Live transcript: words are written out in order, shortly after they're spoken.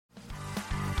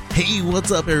Hey,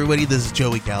 what's up, everybody? This is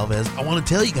Joey Galvez. I want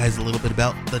to tell you guys a little bit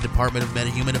about the Department of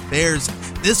Meta-Human Affairs.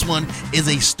 This one is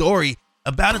a story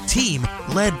about a team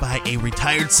led by a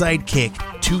retired sidekick,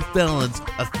 2 felons,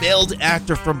 a failed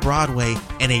actor from Broadway,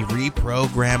 and a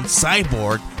reprogrammed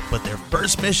cyborg. But their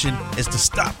first mission is to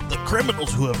stop the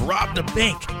criminals who have robbed a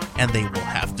bank, and they will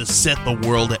have to set the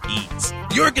world at ease.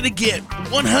 You're going to get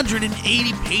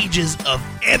 180 pages of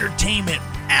entertainment,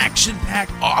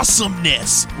 action-packed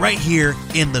awesomeness right here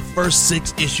in the first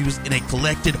 6 issues in a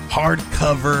collected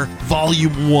hardcover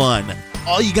volume 1.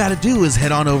 All you gotta do is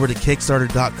head on over to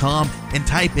Kickstarter.com and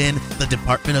type in the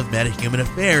Department of Meta-Human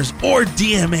Affairs or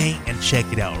DMA and check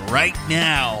it out right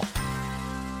now.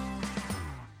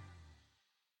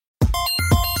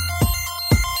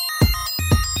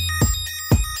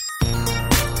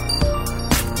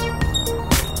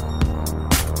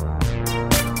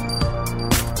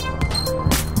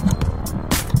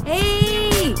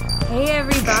 Hey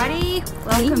everybody,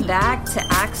 welcome back to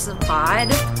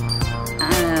Axopod.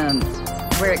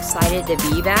 We're excited to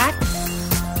be back.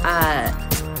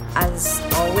 As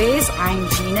always, I'm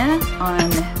Gina on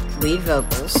lead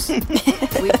vocals.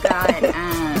 We've got,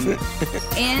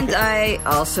 and I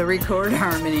also record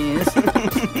harmonies.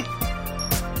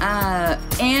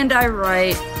 And I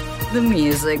write the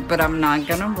music, but I'm not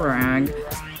gonna brag.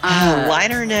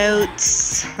 Liner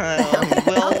notes.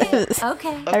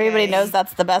 Okay. Everybody knows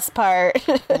that's the best part.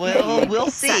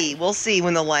 We'll see. We'll see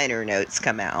when the liner notes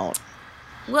come out.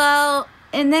 Well,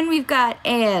 and then we've got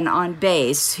Anne on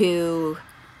bass, who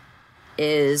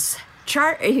is a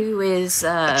chart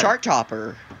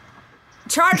topper.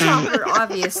 Chart topper,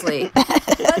 obviously,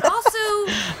 but also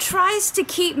tries to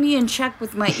keep me in check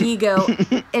with my ego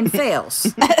and fails.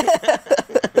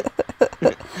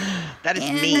 That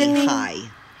is me. Hi.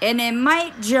 And it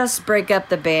might just break up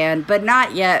the band, but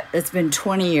not yet. It's been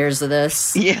 20 years of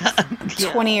this. Yeah.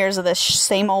 20 years of this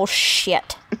same old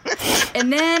shit.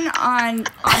 And then on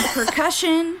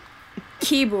percussion,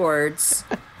 keyboards,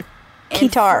 and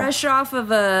Guitar. fresh off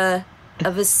of a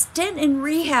stint in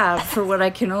rehab for what I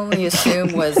can only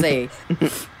assume was a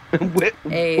Whip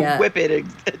it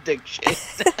addiction.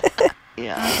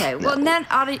 Yeah. Okay, well, then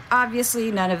obviously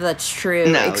none of that's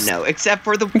true. No, except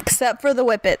for the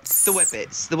whippets. The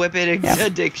whippet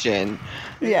addiction.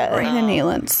 Yeah, Right. the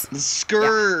Nealons. The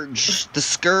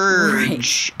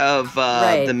scourge of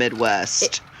the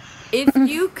Midwest. If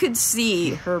you could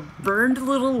see her burned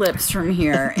little lips from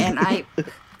here, and be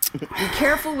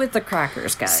careful with the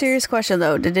crackers, guys. Serious question,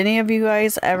 though. Did any of you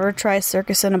guys ever try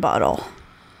Circus in a Bottle?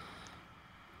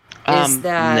 Is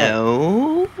that...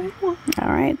 No. All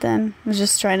right, then. I was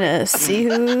just trying to see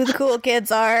who the cool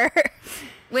kids are.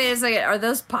 Wait a second, are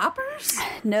those poppers?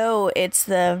 No, it's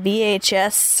the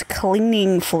VHS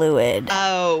cleaning fluid.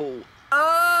 Oh.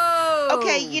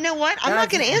 Okay, you know what? I'm not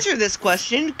going to answer this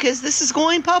question because this is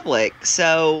going public,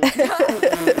 so...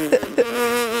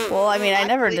 Well, I mean, I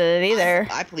never did it either.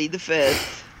 I plead the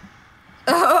fifth.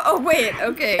 Oh, wait,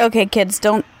 okay. Okay, kids,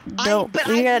 don't. But You I've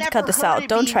gotta never cut this heard out.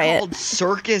 Don't being try it. called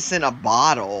Circus in a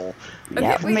bottle.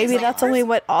 Yeah, Okay, wait, maybe is that's it only ours?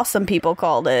 what awesome people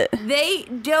called it. They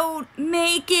don't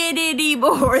make it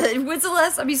anymore. When's the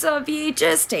last time you saw a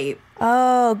VHS tape?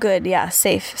 Oh, good. Yeah,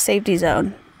 safety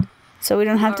zone. So we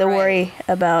don't have to All right. worry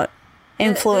about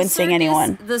influencing The circus-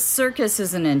 anyone. The circus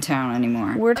isn't in town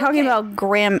anymore. We're talking about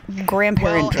grandparent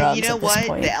Well, drugs you know at this what?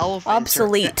 point. The elephants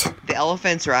Obsolete. The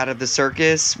elephants are out of the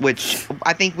circus, which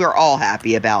I think we're all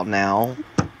happy about now.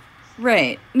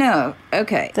 Right. No.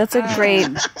 Okay. That's a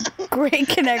great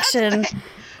connection.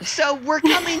 So we're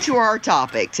coming to our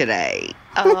topic today.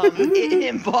 It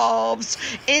involves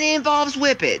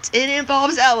whippets. It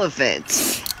involves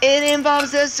elephants. It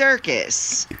involves a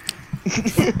circus.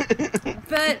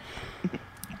 But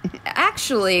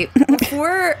actually,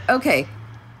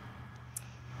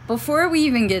 before we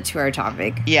even get to our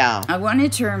topic, Yeah. I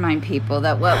wanted to remind people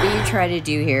that what we try to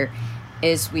do here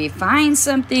is we find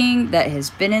something that has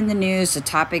been in the news, a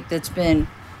topic that's been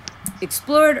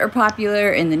explored or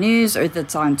popular in the news or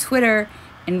that's on Twitter,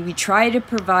 and we try to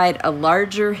provide a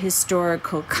larger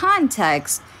historical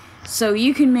context so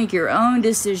you can make your own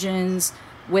decisions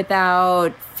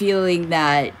without feeling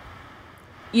that,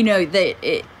 that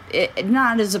it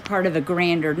not as a part of a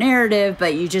grander narrative,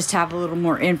 but you just have a little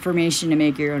more information to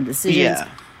make your own decisions. Yeah.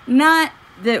 Not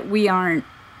that we aren't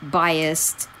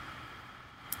biased.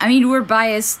 I mean, we're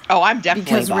biased. Oh, I'm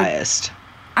definitely Because we're- biased.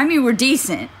 I mean, we're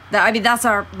decent. That's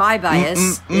my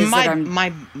bias.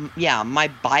 My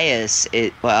bias.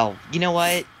 Well, you know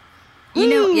what?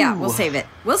 Yeah, we'll save it.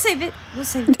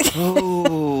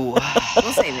 Ooh.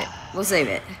 We'll save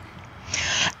it.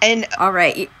 And All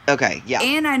right. okay, yeah.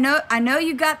 And I know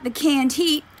you got the canned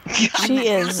heat She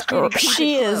is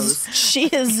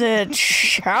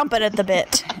chomping at the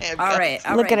bit. All right.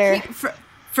 Look at her.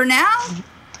 For now,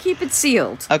 keep it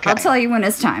sealed. Okay. I'll tell you when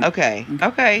it's time.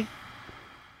 Okay.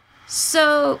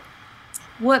 So,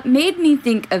 what made me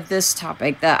think of this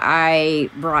topic that I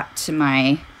brought to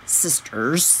my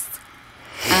sisters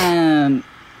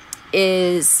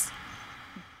is,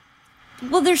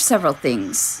 well, there's several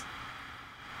things.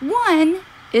 One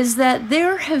is that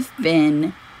there have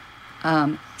been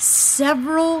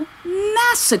several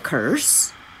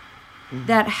massacres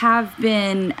that have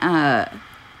been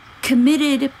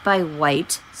committed by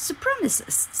white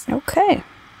supremacists. Okay.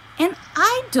 And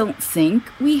I don't think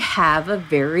we have a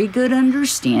very good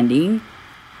understanding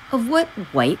of what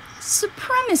white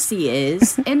supremacy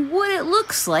is and what it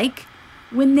looks like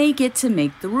when they get to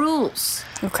make the rules.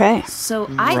 Okay. So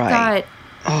I thought,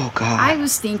 oh God, I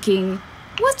was thinking,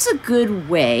 what's a good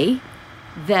way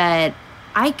that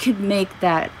I could make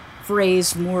that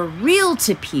phrase more real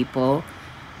to people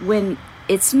when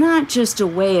it's not just a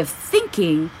way of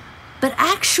thinking, but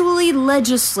actually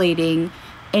legislating,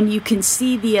 and you can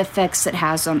see the effects it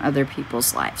has on other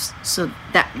people's lives. So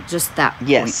that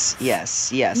point. Yes.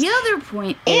 The other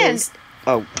point is...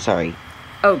 Oh, sorry.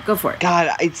 Oh, go for it. God,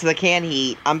 it's the can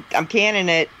heat. I'm canning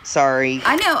it. Sorry.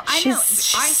 I know. She's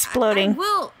exploding. I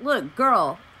will. Look,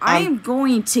 girl, I am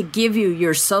going to give you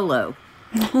your solo.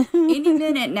 Any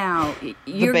minute now,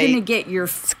 you're going to get your...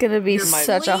 It's going to be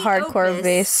such a hardcore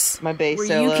bass. My bass where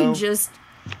solo.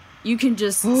 You can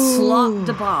just slop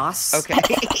the boss. Okay.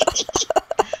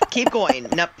 Keep going.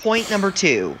 Now, point number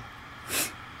 2.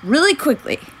 Really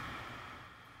quickly,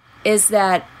 is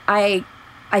that I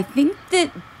think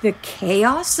that the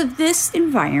chaos of this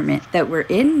environment that we're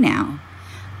in now,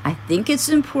 I think it's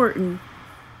important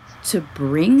to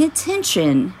bring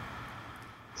attention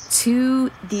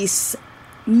to these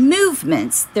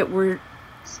movements that were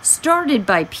started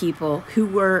by people who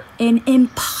were in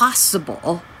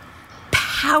impossible,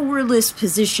 powerless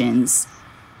positions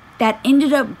that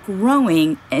ended up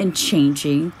growing and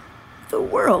changing the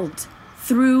world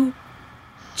through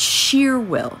sheer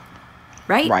will.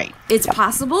 Right? Right. It's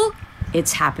possible.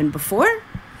 It's happened before.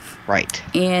 Right.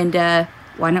 And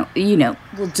why don't,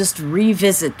 we'll just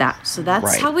revisit that. So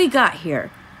that's how we got here.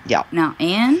 Yeah. Now,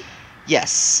 Anne?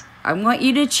 Yes. I want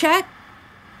you to check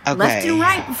left and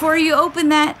right before you open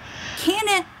that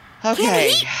can of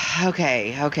heat.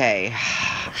 Okay.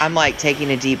 I'm like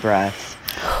taking a deep breath.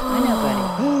 I know, buddy.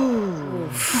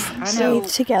 I know.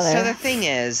 Together. So the thing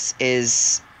is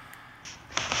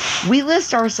we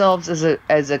list ourselves as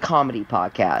a comedy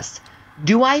podcast.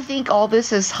 Do I think all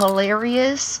this is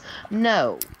hilarious?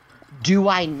 No. Do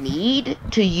I need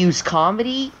to use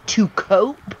comedy to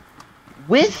cope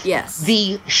with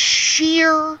the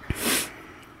sheer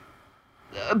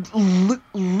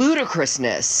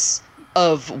ludicrousness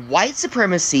of white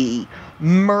supremacy,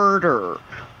 murder,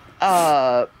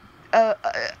 of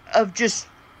just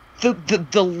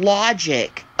the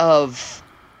logic of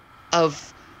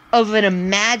an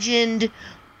imagined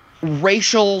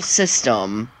racial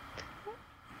system?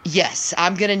 Yes,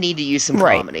 I'm gonna need to use some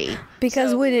comedy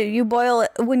because when you boil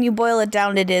it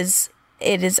down, it is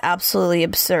absolutely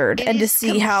absurd, and to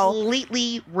see how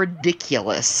completely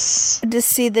ridiculous, to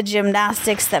see the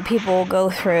gymnastics that people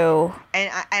go through and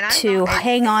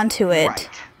hang on to it,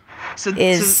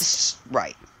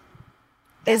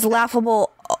 is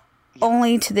laughable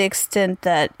only to the extent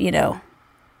that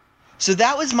So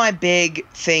that was my big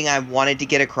thing I wanted to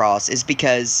get across, is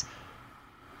because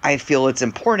I feel it's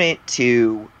important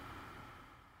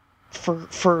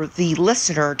for the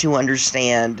listener to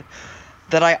understand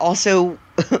that I also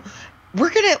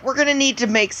we're gonna need to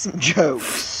make some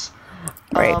jokes,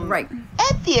 right,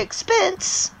 at the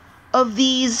expense of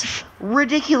these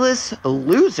ridiculous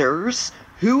losers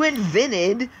who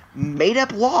invented made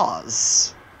up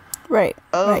laws,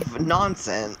 of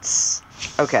nonsense.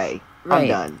 Okay, I'm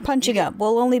done. Punching up.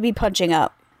 We'll only be punching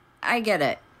up. I get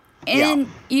it. And,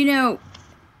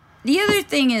 the other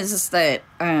thing is that,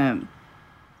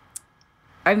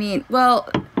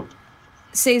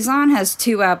 Cezanne has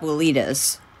 2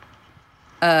 abuelitas.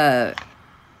 But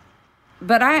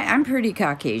I'm pretty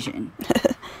Caucasian.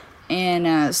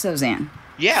 And so's Anne.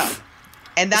 Yeah.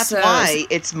 And that's why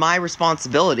it's my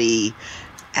responsibility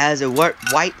as a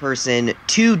white person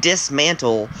to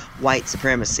dismantle white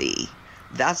supremacy.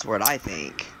 That's what I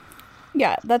think.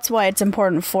 Yeah, that's why it's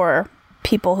important for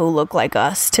people who look like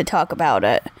us to talk about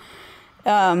it.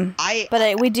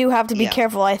 We do have to be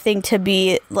careful, I think, to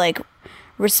be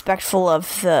respectful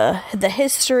of the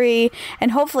history,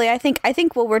 and hopefully, I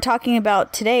think what we're talking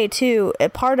about today too, a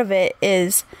part of it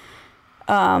is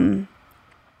kind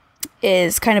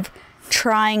of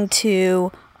trying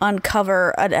to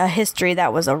uncover a history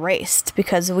that was erased,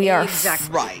 because we are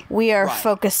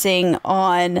focusing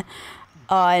on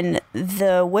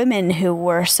the women who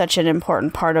were such an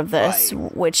important part of this,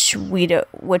 which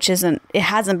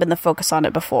hasn't been the focus on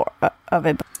it before of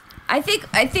it. I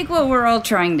think what we're all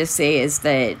trying to say is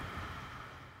that,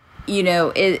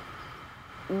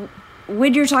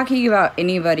 when you're talking about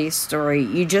anybody's story,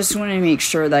 you just want to make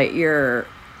sure that you're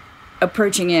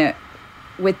approaching it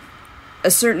with a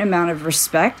certain amount of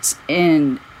respect,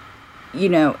 and you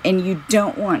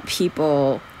don't want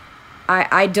people.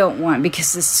 I don't want,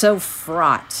 because it's so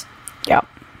fraught. Yeah.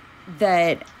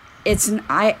 That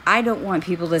I don't want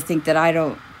people to think that I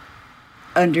don't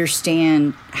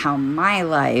understand how my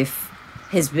life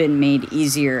has been made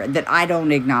easier, that I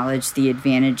don't acknowledge the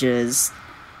advantages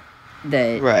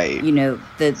that,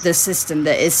 the system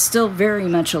that is still very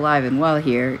much alive and well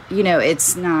here.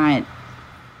 It's not,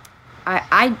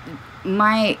 I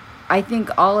think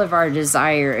all of our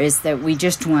desire is that we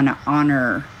just want to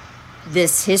honor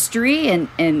this history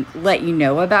and let you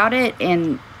know about it,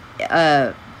 and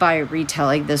by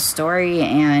retelling this story.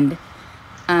 And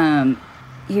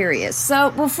here he is.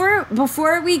 So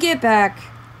before we get back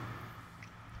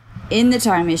in the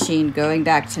time machine, going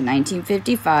back to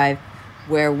 1955,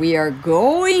 where we are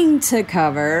going to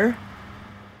cover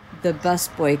the bus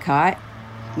boycott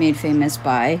made famous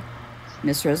by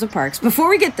Miss Rosa Parks. Before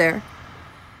we get there,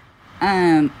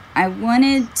 I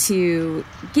wanted to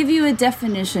give you a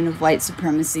definition of white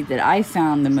supremacy that I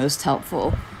found the most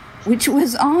helpful, which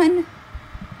was on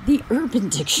the Urban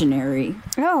Dictionary.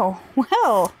 Oh,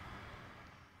 well.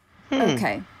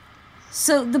 Okay.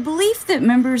 So the belief that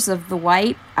members of the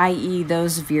white, i.e.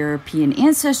 those of European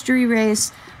ancestry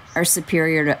race, are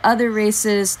superior to other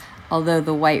races, although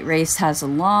the white race has a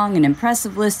long and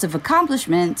impressive list of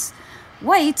accomplishments,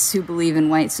 whites who believe in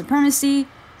white supremacy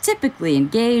typically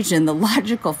engage in the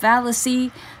logical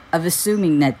fallacy of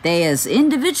assuming that they as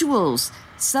individuals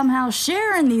somehow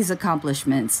share in these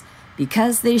accomplishments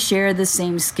because they share the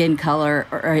same skin color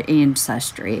or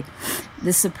ancestry.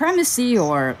 The supremacy,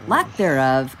 or lack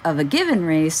thereof, of a given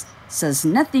race says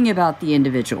nothing about the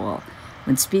individual.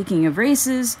 When speaking of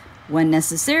races, one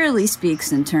necessarily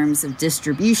speaks in terms of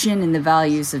distribution in the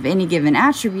values of any given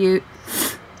attribute,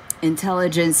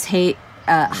 intelligence,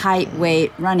 height,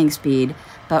 weight, running speed,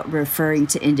 but referring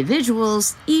to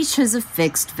individuals, each has a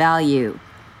fixed value.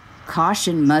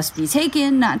 Caution must be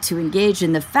taken not to engage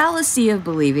in the fallacy of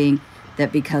believing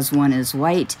that because one is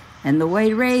white and the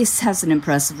white race has an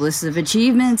impressive list of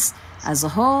achievements as a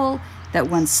whole, that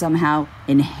one somehow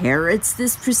inherits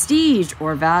this prestige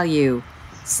or value.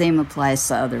 Same applies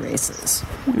to other races.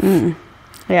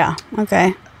 Yeah,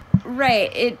 okay.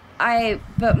 Right,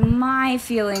 but my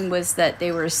feeling was that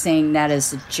they were saying that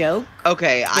as a joke.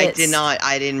 Okay, I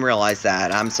didn't realize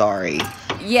that. I'm sorry.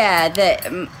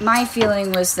 Yeah, my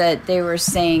feeling was that they were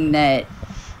saying that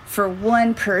for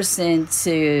one person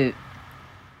to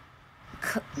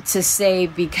say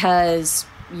because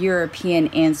European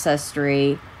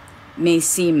ancestry may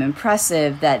seem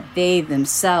impressive, that they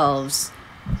themselves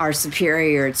are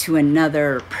superior to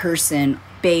another person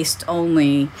based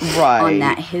only on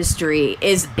that history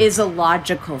is a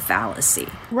logical fallacy.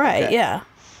 Right, okay. Yeah.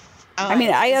 I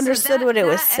mean, I understood what it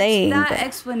was saying. That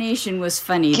explanation was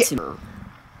funny to me.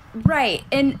 Right,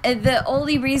 and the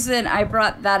only reason I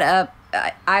brought that up,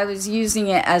 I was using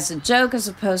it as a joke as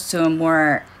opposed to a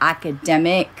more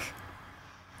academic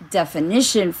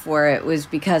definition for it, was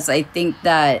because I think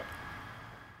that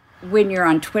when you're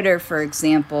on Twitter, for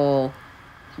example,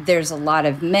 there's a lot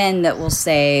of men that will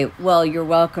say, well, you're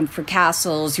welcome for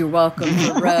castles, you're welcome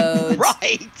for roads.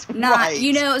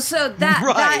 So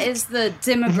that is the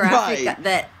demographic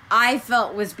that I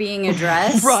felt was being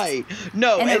addressed. Right.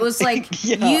 No. And it was like,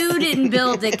 you didn't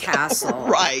build a castle.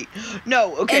 Right.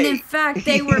 No, okay. And in fact,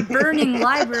 they were burning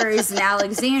libraries in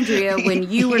Alexandria when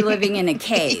you were living in a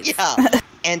cave. Yeah.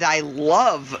 And I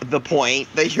love the point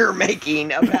that you're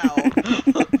making about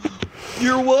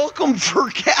you're welcome for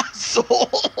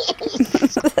castles,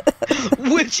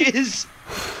 which is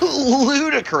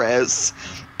ludicrous.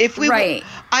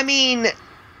 I mean,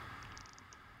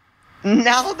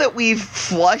 now that we've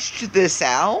flushed this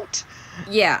out,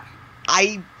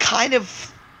 I kind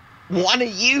of want to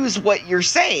use what you're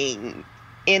saying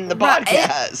in the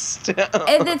podcast.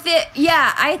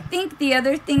 I think the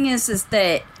other thing is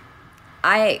that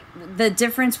the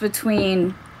difference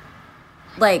between,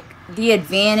 like, the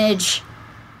advantage,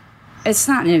 it's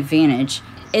not an advantage,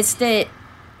 it's that,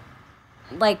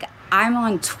 like, I'm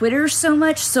on Twitter so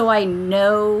much, so I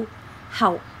know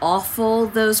how awful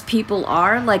those people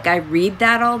are. Like, I read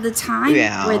that all the time,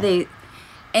 where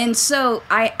And so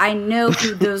I know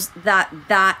who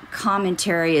that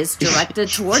commentary is directed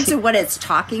towards and what it's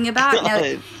talking about.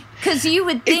 Because you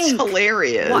would think it's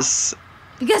hilarious.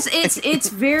 Because it's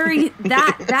very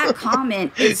that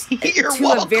comment is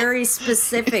a very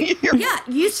specific.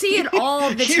 You see it all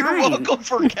the time. You're welcome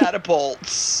for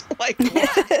catapults. Like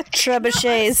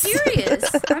trebuchets.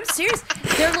 I'm serious.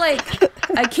 They're like,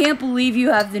 I can't believe you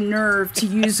have the nerve to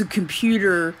use a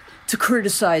computer to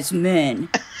criticize men.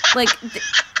 Like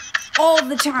all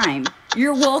the time.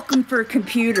 You're welcome for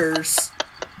computers.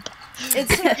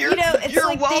 You're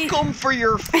like welcome for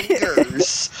your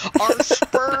fingers. Our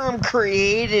sperm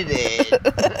created it.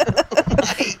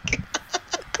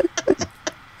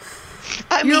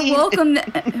 You're welcome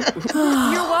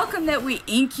that we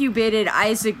incubated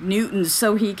Isaac Newton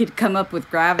so he could come up with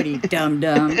gravity,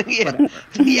 dum-dum.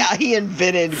 Yeah, he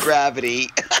invented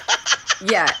gravity.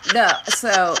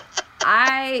 So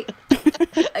I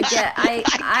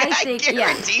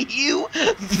guarantee you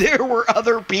there were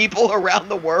other people around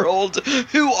the world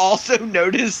who also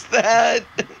noticed that.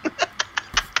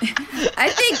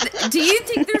 Do you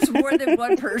think there's more than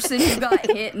one person who got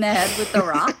hit in the head with a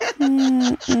rock?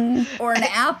 Or an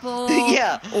apple?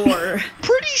 Yeah. Or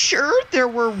pretty sure there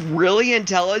were really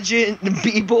intelligent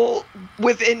people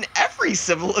within every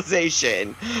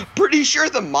civilization. Pretty sure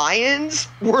the Mayans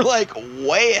were like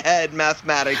way ahead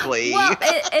mathematically. Well,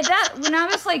 when I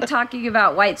was like talking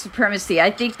about white supremacy,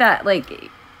 I think that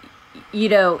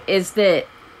is that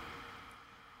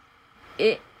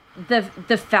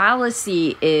the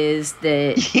fallacy is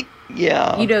that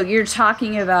you're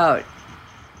talking about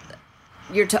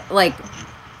like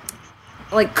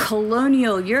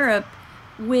colonial Europe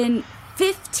when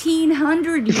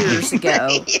 1,500 years ago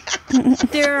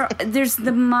there's the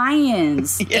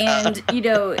Mayans and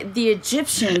the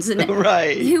Egyptians and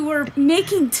who were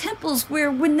making temples where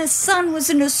when the sun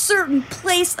was in a certain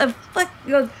place a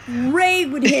ray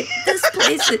would hit this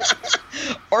place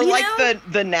or like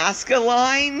the Nazca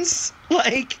lines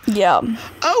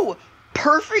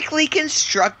perfectly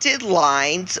constructed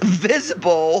lines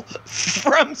visible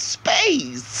from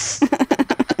space.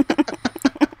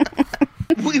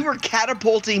 We were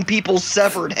catapulting people's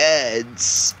severed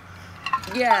heads.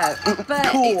 Yeah, but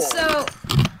cool. So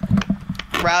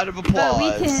round of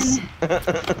applause.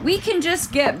 We can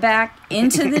just get back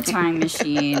into the time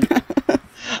machine.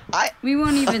 We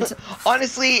won't even.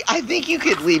 Honestly, I think you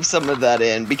could leave some of that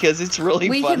in because it's really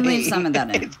funny. We can leave some of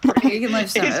that in.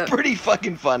 It's pretty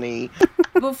fucking funny.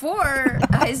 Before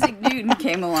Isaac Newton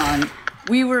came along,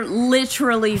 we were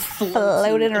literally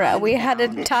floating around. We had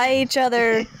to tie each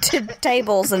other to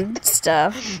tables and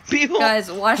stuff.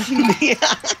 Guys, washing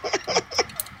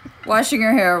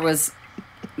her hair was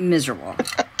miserable.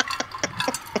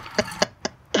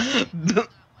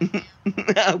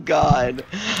 Oh, God.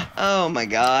 Oh, my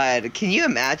God. Can you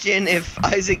imagine if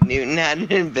Isaac Newton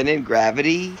hadn't invented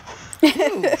gravity?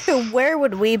 Where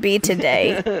would we be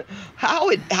today? How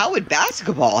would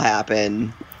basketball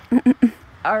happen?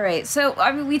 All right, so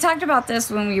we talked about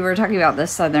this when we were talking about the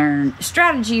Southern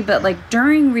strategy, but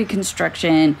during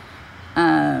Reconstruction,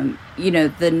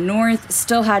 the North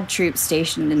still had troops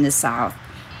stationed in the South,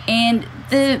 and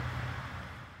the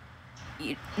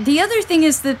other thing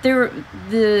is that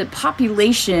the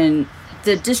population,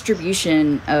 the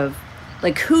distribution of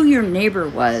who your neighbor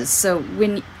was. So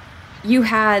when you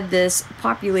had this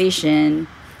population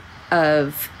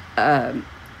of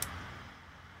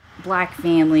black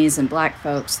families and black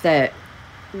folks that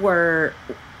were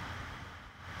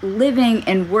living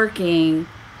and working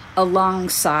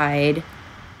alongside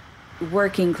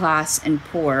working class and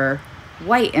poor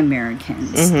white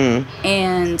Americans. Mm-hmm.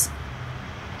 And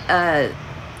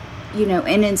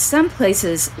and in some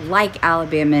places like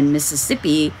Alabama and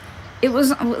Mississippi, it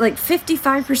was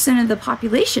 55% of the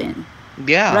population.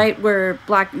 Yeah. Right? Were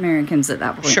black Americans at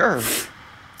that point. Sure.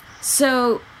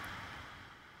 So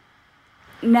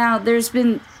now there's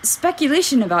been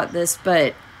speculation about this,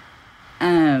 but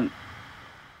that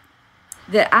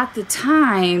at the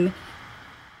time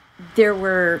there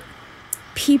were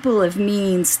people of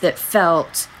means that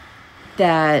felt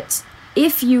that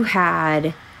if you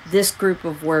had this group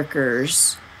of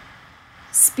workers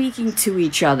speaking to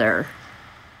each other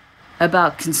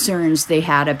about concerns they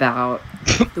had about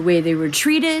the way they were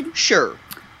treated, sure,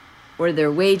 or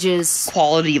their wages,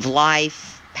 quality of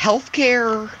life,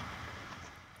 healthcare,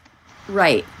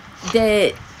 right,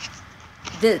 that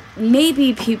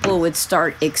maybe people would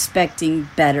start expecting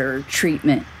better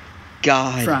treatment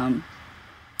from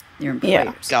their employers.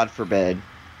 Yeah, God forbid.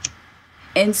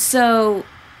 And so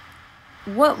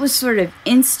what was sort of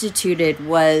instituted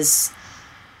was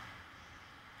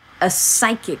a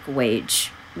psychic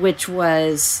wage which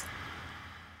was,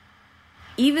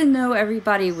 even though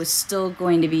everybody was still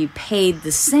going to be paid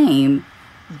the same,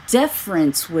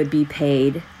 deference would be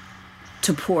paid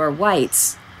to poor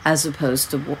whites as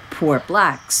opposed to poor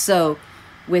blacks. So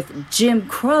with Jim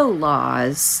Crow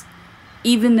laws,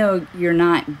 even though you're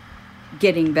not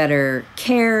getting better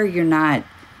care, you're not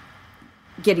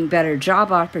getting better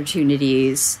job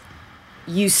opportunities,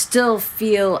 you still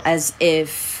feel as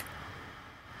if,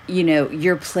 you know,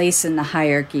 your place in the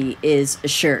hierarchy is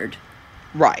assured.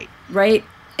 Right. Right?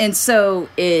 And so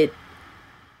it's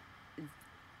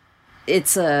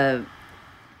a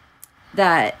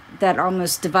that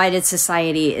almost divided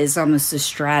society is almost a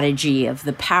strategy of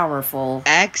the powerful.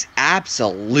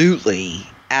 Absolutely.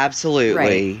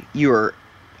 Right. You are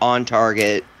on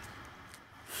target.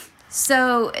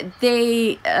 So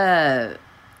they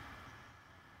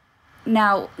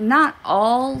now, not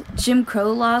all Jim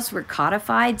Crow laws were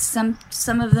codified. Some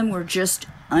of them were just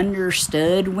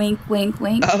understood. Wink, wink,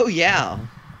 wink. Oh yeah.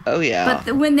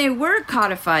 But when they were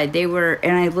codified, they were,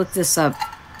 and I looked this up,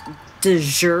 de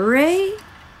jure.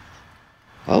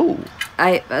 Oh.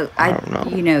 I don't know.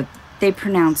 You know, they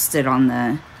pronounced it on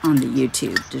the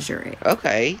YouTube, de jure.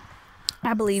 Okay.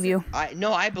 I believe you.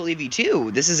 I believe you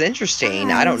too. This is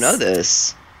interesting. I don't know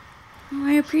this. Oh,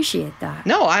 I appreciate that.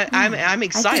 No, I'm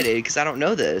excited because I don't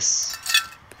know this.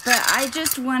 But I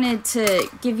just wanted to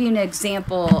give you an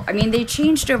example. I mean, they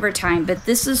changed over time, but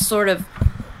this is sort of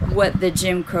what the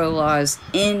Jim Crow laws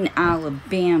in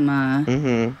Alabama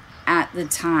at the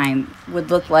time would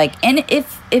look like. And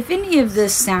if any of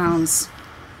this sounds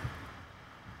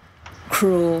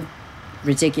cruel,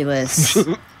 ridiculous,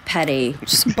 petty,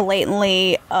 just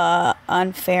blatantly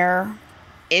unfair,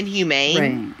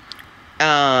 inhumane,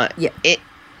 right.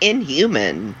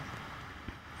 Inhuman,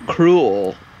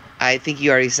 cruel. I think you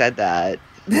already said that.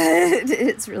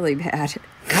 It's really bad.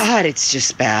 God, it's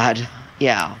just bad.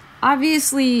 Yeah.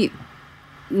 Obviously,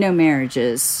 no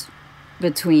marriages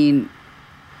between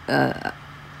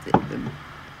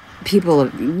people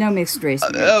of no mixed race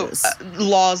marriages.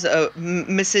 Laws of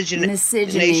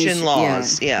miscegenation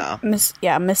laws. Yeah.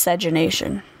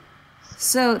 Miscegenation.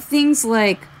 So things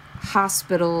like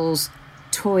hospitals,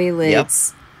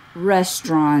 toilets,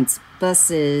 restaurants,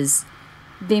 buses,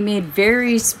 they made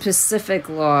very specific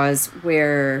laws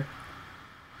where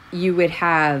you would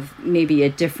have maybe a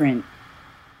different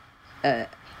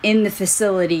in the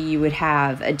facility you would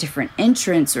have a different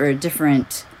entrance or a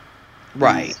different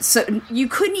right. So you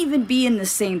couldn't even be in the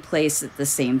same place at the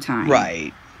same time.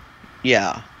 Right.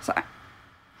 Yeah.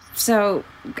 So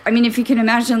I mean, if you can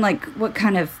imagine, like, what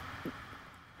kind of,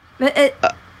 but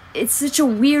it's such a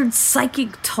weird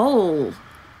psychic toll.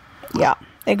 Yeah.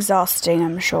 Exhausting,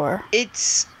 I'm sure.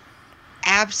 It's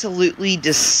absolutely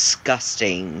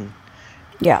disgusting.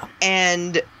 Yeah.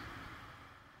 And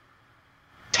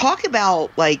talk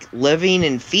about, like, living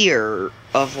in fear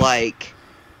of, like,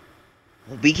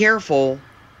 well, be careful.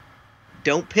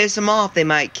 Don't piss them off. They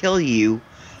might kill you.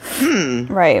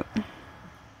 Right.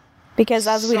 Because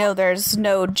as we know, there's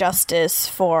no justice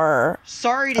for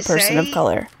a person of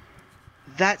color.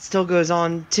 That still goes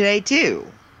on today, too.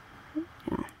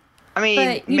 I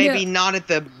mean, but, maybe not at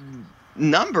the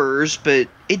numbers, but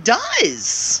it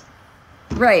does.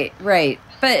 Right.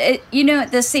 But,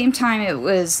 at the same time, it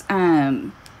was,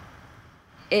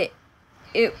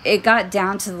 it got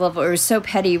down to the level, it was so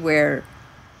petty where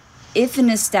if an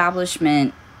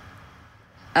establishment,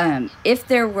 if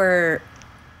there were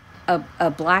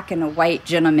a black and a white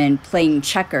gentleman playing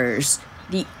checkers,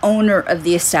 the owner of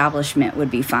the establishment would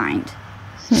be fined.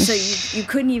 So you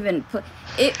couldn't even put...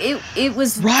 It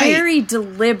was very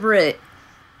deliberate.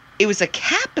 It was a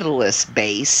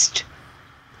capitalist-based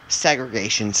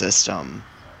segregation system,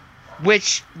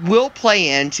 which will play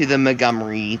into the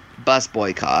Montgomery bus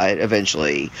boycott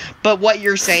eventually. But what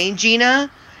you're saying, Gina,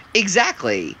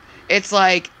 exactly. It's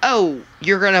like, oh,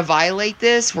 you're going to violate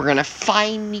this? We're going to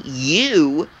fine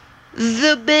you,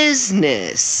 the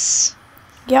business.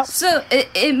 Yep. So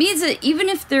it means that even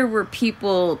if there were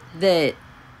people that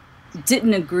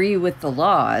didn't agree with the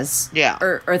laws,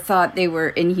 or thought they were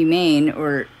inhumane,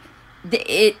 or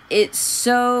it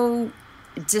so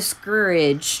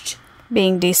discouraged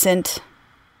being decent,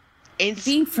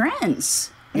 being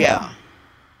friends. Yeah.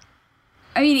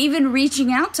 I mean, even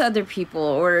reaching out to other people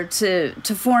or to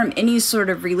form any sort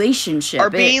of relationship, or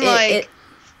being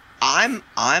I'm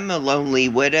a lonely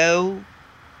widow,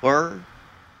 or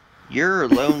you're a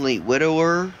lonely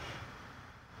widower.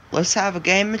 Let's have a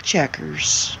game of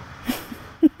checkers.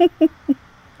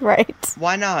 Right.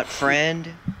 Why not,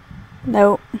 friend?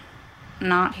 Nope.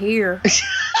 Not here.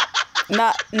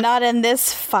 Not in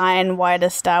this fine white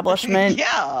establishment. Yeah.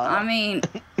 I mean,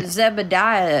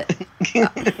 Zebediah,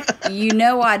 you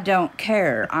know I don't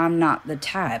care. I'm not the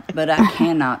type, but I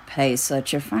cannot pay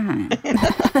such a fine.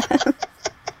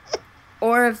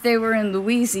 Or if they were in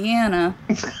Louisiana.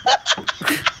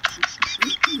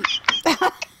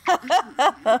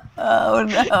 Oh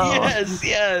no.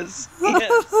 Yes. Or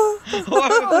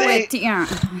if they...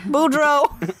 Boudreaux.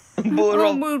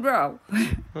 Boudreaux.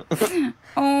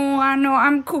 Oh, I know.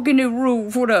 I'm cooking the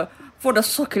roux for the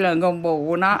succulent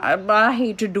gumbo, and I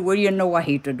hate to do it. You know I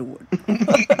hate to do it.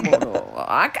 But,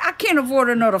 I can't afford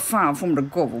another fine from the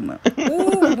government.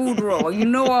 Ooh, Boudreaux, you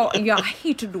know I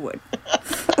hate to do it.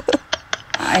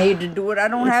 I hate to do it. I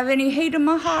don't have any hate in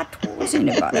my heart towards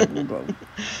anybody, Boudreaux.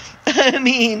 I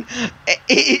mean,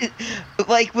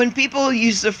 like when people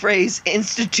use the phrase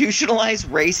institutionalized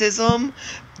racism,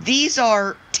 these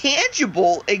are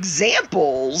tangible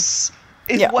examples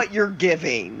is what you're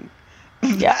giving.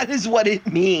 Yeah. That is what it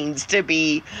means to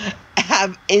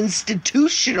have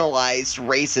institutionalized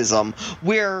racism,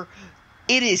 where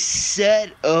it is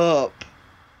set up.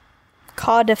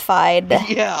 Codified.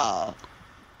 Yeah.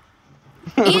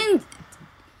 And,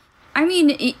 I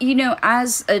mean, you know, I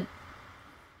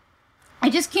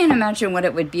just can't imagine what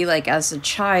it would be like as a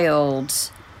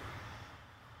child,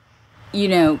 you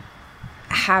know,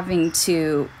 having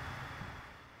to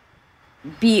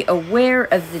be aware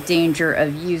of the danger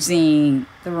of using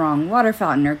the wrong water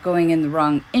fountain or going in the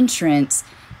wrong entrance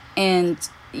and,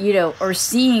 you know, or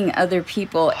seeing other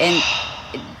people. And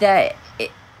that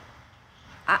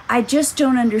I just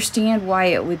don't understand why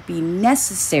it would be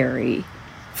necessary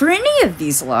for any of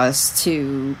these laws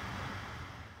to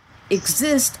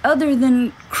exist other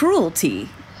than cruelty.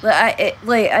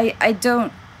 I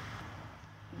don't.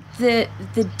 The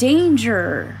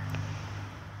danger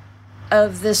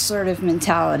of this sort of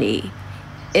mentality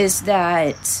is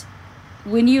that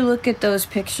when you look at those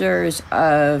pictures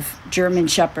of German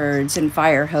shepherds and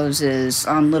fire hoses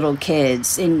on little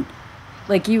kids, and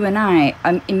like you and I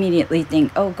immediately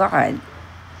think, oh God,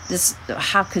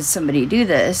 how could somebody do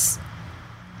this?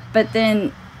 But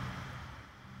then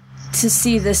to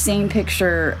see the same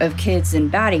picture of kids in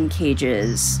batting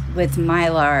cages with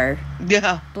Mylar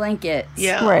blankets.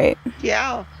 Yeah. Right.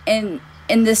 Yeah. And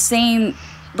the same,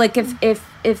 like if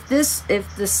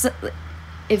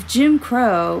Jim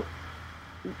Crow,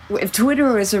 if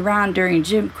Twitter was around during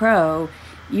Jim Crow,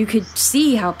 you could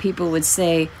see how people would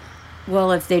say,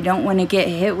 well, if they don't want to get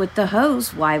hit with the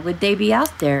hose, why would they be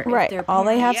out there? Right. All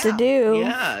they have to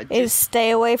do is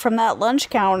stay away from that lunch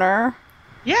counter.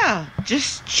 Yeah,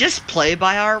 just play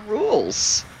by our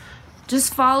rules.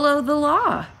 Just follow the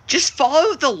law. Just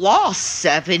follow the law,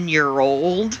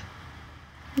 7-year-old.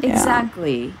 Yeah.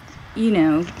 Exactly. You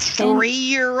know.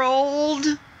 3-year-old.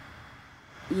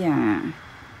 Yeah.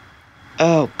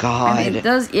 Oh God. I mean,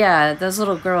 those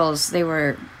little girls, they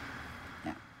were.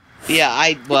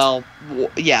 Yeah,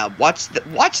 watch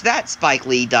that Spike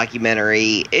Lee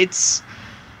documentary. It's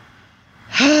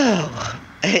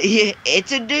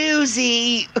it's a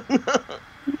doozy.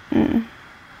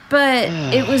 But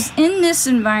it was in this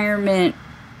environment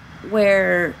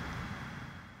where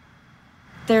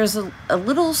there's a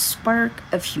little spark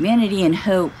of humanity and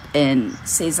hope. And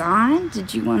Cezanne,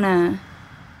 did you want to?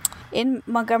 In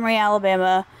Montgomery,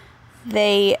 Alabama,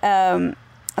 there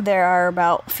are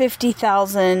about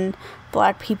 50,000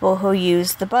 black people who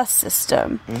use the bus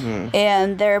system. Mm-hmm.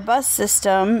 And their bus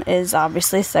system is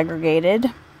obviously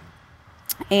segregated.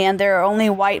 And there are only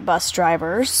white bus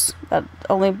drivers.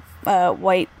 Only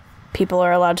white people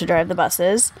are allowed to drive the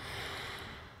buses.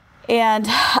 And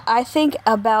I think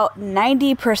about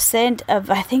 90% of,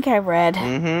 I think I read,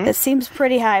 that seems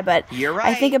pretty high, but you're right.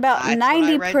 I think about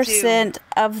 90%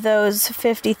 of those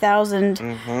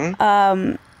 50,000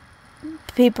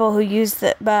 people who use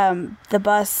the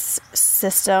bus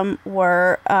system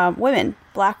were women,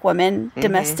 black women,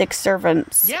 domestic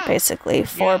servants, basically,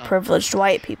 for privileged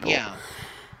white people. Yeah.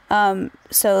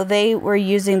 So they were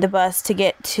using the bus to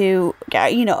get to,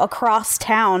 across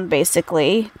town,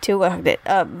 basically, to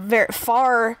a very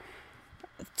far.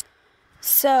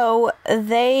 So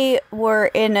they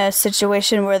were in a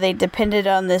situation where they depended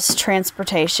on this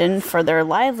transportation for their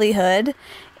livelihood.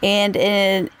 And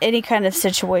in any kind of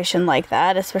situation like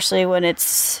that, especially when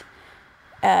it's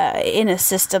in a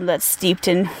system that's steeped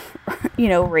in,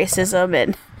 racism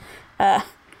and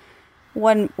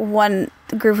one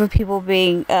group of people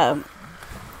being,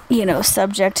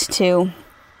 subject to.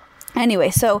 Anyway,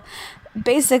 so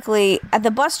basically,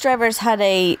 the bus drivers had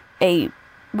a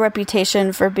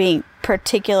reputation for being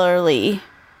particularly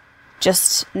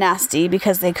just nasty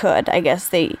because they could. I guess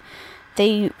they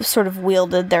they sort of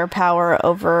wielded their power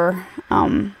over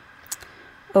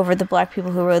the black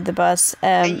people who rode the bus,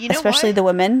 especially the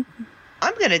women.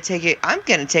 I'm gonna take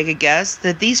a guess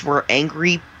that these were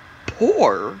angry,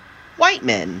 poor white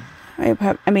men.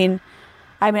 I mean,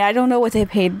 I don't know what they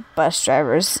paid bus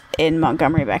drivers in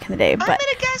Montgomery back in the day, but I'm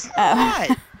gonna guess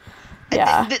not.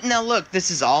 Yeah. Now look, this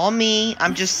is all me.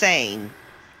 I'm just saying.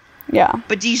 Yeah.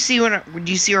 But do you see where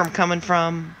I'm coming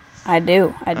from? I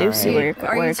do see where you're coming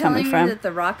from. Are you telling me that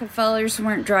the Rockefellers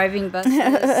weren't driving buses in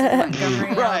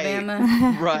Montgomery,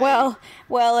 Alabama? Right.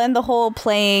 Well, and the whole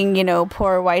playing,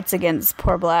 poor whites against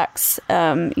poor blacks,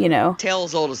 Tale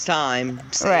as old as time.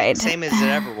 Same as it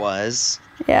ever was.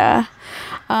 Yeah.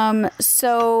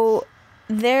 So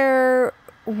there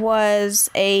was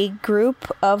a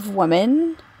group of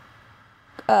women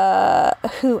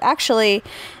who actually,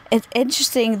 it's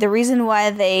interesting, the reason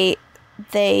why they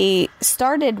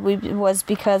started was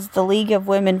because the League of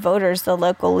Women Voters, the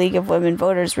local League of Women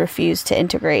Voters, refused to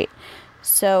integrate.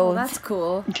 So that's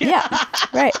cool. Yeah,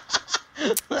 right.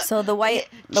 So the white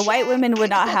women would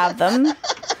not have them.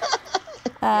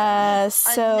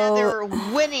 Another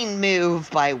winning move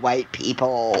by white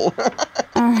people.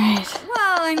 All right.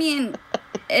 Well, I mean,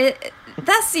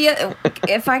 that's the.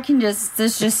 If I can just,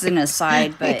 this is just an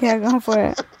aside, but yeah, go for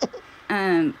it.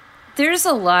 There's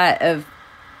a lot of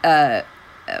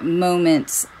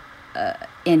moments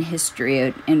in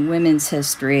history, in women's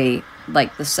history,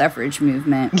 like the suffrage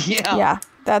movement. Yeah.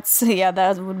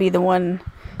 That would be the one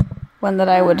that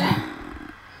I would.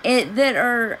 That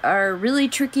are really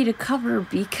tricky to cover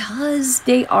because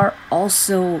they are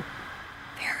also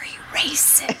very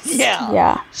racist.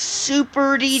 Yeah.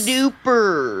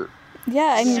 Super-de-duper.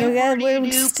 Yeah, and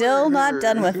we're still not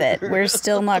done with it. We're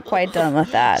still not quite done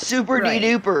with that.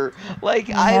 Super-de-duper. Like,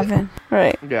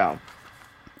 Right. Yeah.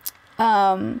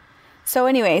 So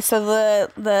anyway,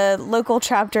 the local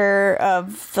chapter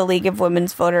of the League of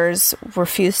Women's Voters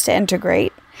refused to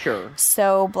integrate. Sure.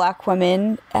 So black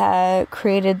women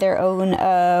created their own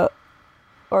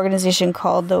organization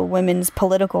called the Women's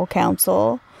Political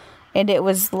Council, and it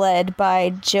was led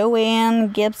by Joanne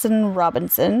Gibson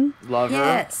Robinson. Love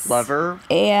her.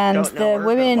 And Don't know the her,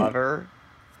 women. Love her.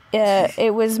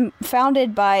 It was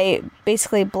founded by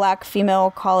basically black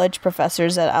female college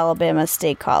professors at Alabama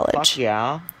State College. Fuck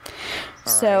yeah.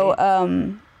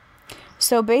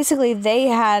 So basically they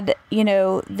had,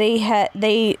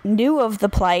 they knew of the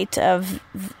plight of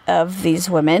these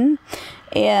women,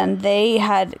 and they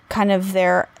had kind of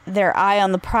their eye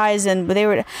on the prize, and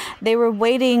they were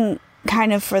waiting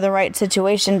kind of for the right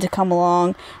situation to come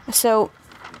along. So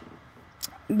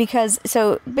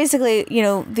basically,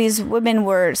 these women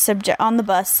were on the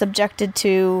bus subjected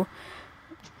to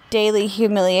daily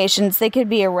humiliations. They could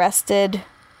be arrested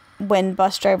when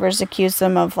bus drivers accuse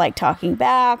them of talking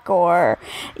back or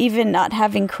even not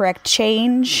having correct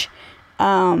change.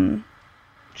 Sure.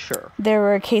 There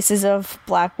were cases of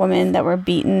black women that were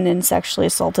beaten and sexually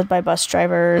assaulted by bus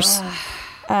drivers.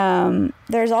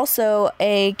 There's also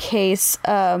a case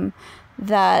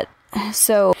but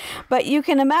you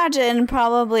can imagine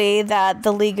probably that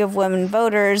the League of Women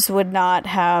Voters would not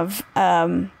have,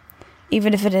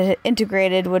 even if it had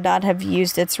integrated, would not have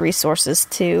used its resources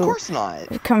to of course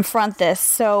not. Confront this.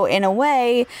 So in a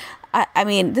way, I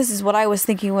mean, this is what I was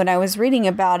thinking when I was reading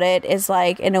about it, is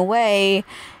in a way,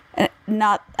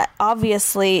 not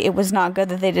obviously it was not good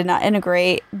that they did not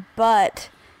integrate, but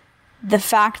the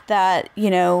fact that,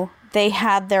 they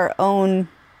had their own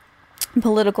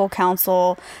political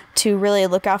council to really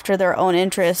look after their own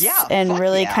interests and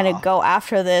really kind of go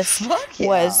after this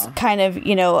was kind of,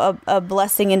 a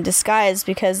blessing in disguise,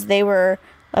 because they were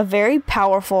a very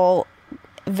powerful,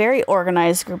 very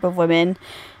organized group of women.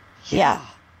 Yeah.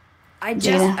 I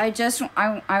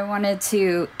wanted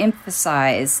to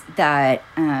emphasize that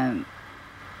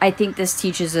I think this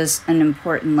teaches us an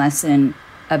important lesson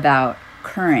about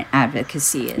current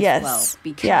advocacy as well,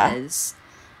 because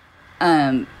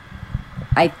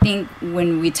I think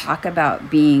when we talk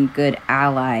about being good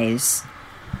allies,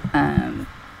 and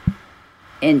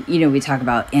we talk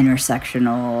about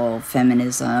intersectional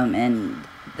feminism and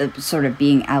the sort of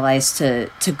being allies to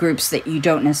groups that you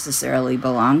don't necessarily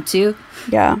belong to,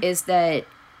 is that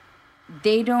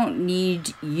they don't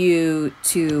need you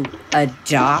to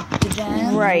adopt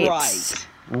them. Right.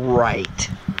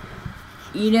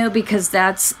 Because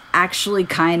that's actually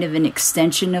kind of an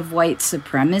extension of white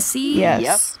supremacy. Yes.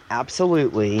 Yep,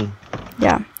 absolutely.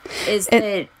 Yeah.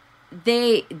 That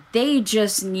they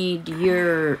just need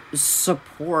your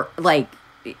support. Like,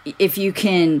 if you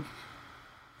can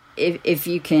if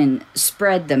you can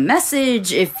spread the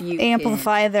message, if you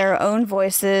amplify their own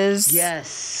voices,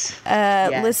 yes,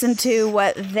 listen to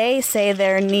what they say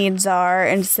their needs are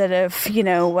instead of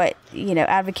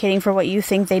advocating for what you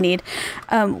think they need.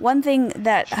 One thing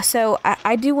that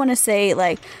I do want to say,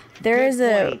 like, there is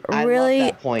a really I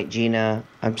love that point, Gina.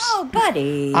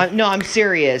 buddy. No, I'm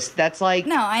serious. That's like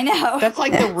no, I know. That's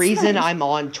like the reason I'm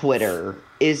on Twitter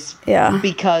is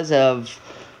because of.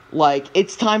 Like,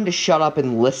 it's time to shut up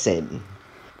and listen.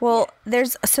 Well,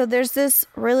 there's this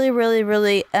really, really,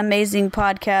 really amazing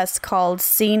podcast called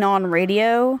Scene on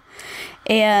Radio,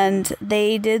 and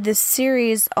they did this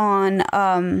series on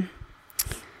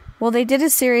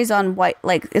white,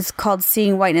 like, it's called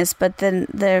Seeing Whiteness, but then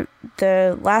the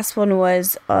last one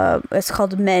was it's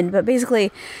called Men, but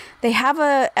basically they have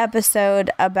a episode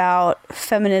about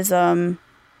feminism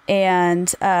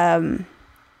and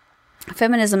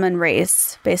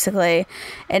race, basically,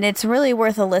 and it's really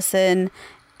worth a listen.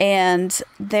 And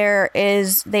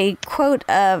they quote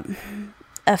a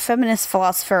feminist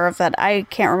philosopher that I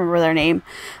can't remember their name,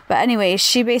 but anyway,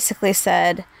 she basically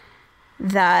said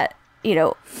that she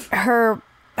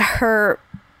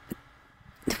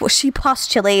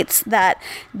postulates that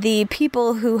the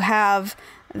people who have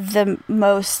the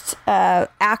most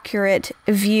accurate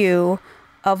view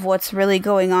of what's really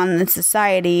going on in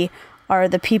society are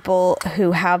the people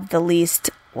who have the least,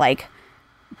 like,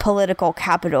 political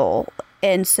capital.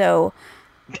 And so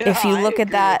if you look at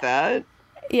that,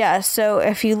 so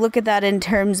if you look at that in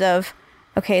terms of,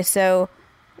 okay, so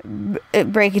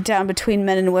break it down between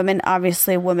men and women,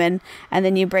 obviously women, and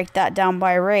then you break that down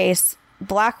by race,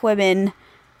 black women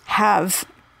have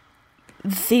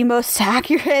the most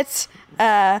accurate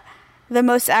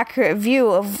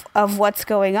view of what's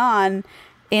going on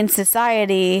in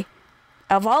society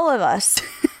of all of us.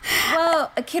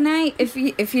 Well, can I, if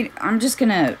you, I'm just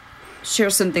gonna share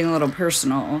something a little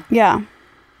personal. Yeah.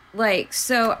 Like,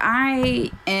 so I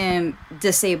am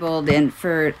disabled, and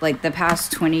for like the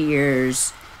past 20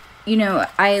 years,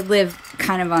 I live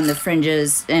kind of on the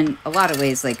fringes in a lot of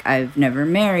ways. Like, I've never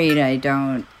married, I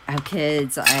don't have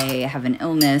kids, I have an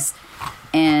illness,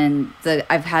 and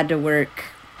I've had to work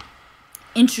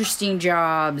interesting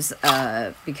jobs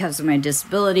because of my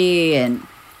disability, and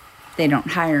they don't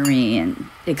hire me, and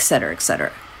et cetera, et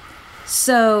cetera.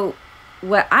 So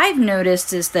what I've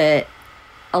noticed is that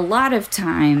a lot of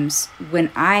times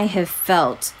when I have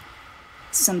felt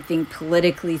something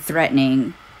politically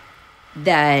threatening,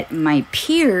 that my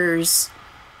peers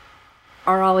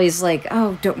are always like,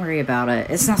 oh, don't worry about it.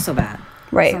 It's not so bad.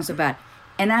 Right. It's not so bad.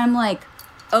 And I'm like,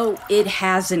 oh, it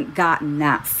hasn't gotten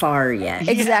that far yet.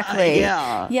 Exactly.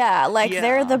 Yeah. Like,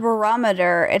 they're the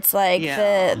barometer. It's like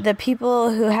the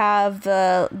people who have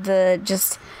the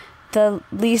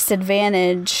least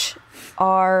advantage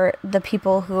are the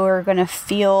people who are going to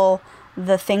feel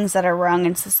the things that are wrong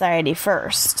in society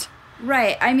first.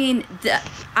 Right. I mean,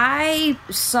 I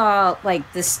saw,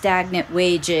 like, the stagnant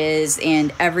wages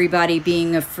and everybody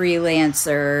being a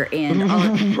freelancer and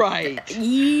all right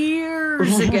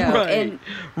years ago. Right. And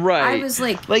I was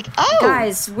like, oh,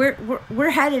 guys,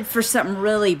 we're headed for something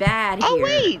really bad here. Oh,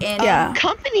 wait. And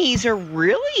companies are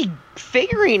really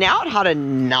figuring out how to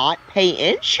not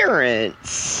pay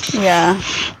insurance. Yeah.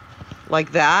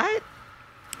 Like that?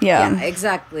 Yeah,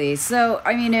 exactly. So,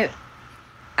 I mean,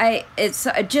 it's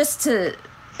just to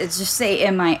say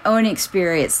in my own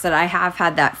experience that I have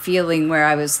had that feeling where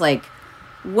I was like,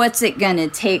 what's it going to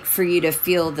take for you to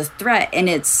feel the threat? And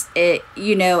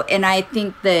and I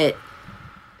think that,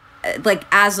 like,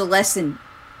 as a lesson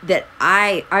that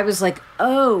I was like,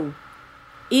 oh,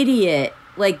 idiot.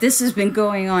 Like, this has been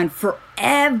going on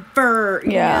forever,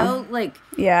 you know? Like,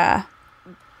 yeah.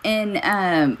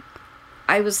 And,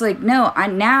 I was like, no,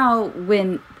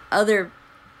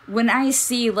 when I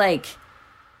see, like,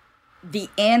 the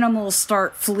animals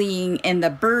start fleeing and the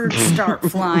birds start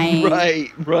flying,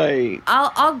 right,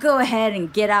 I'll go ahead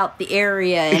and get out the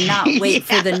area and not wait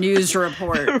for the news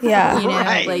report. Yeah,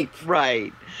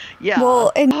 right. Yeah.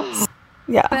 Well,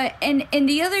 yeah. But and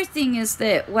the other thing is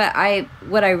that what I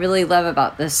really love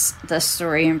about this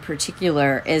story in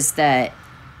particular is that,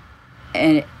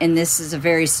 and this is a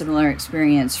very similar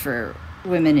experience for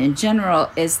women in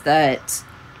general, is that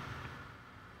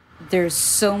there's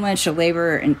so much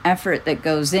labor and effort that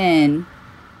goes in,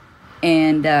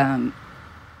 and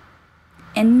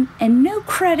no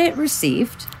credit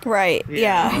received. Right.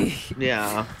 Yeah.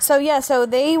 Yeah. So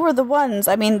they were the ones.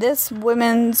 I mean, this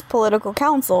Women's Political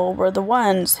Council were the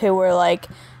ones who were like,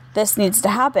 this needs to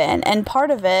happen. And part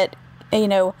of it,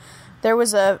 there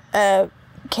was a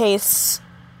case.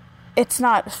 It's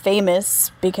not famous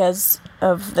because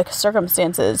of the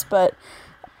circumstances, but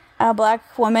a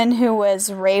black woman who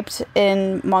was raped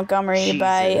in Montgomery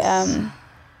by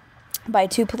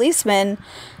 2 policemen.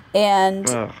 And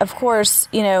of course,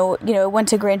 it went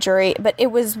to grand jury, but it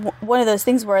was one of those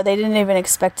things where they didn't even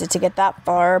expect it to get that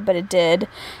far, but it did.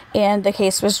 And the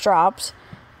case was dropped.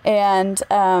 And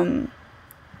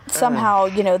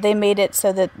somehow, they made it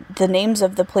so that the names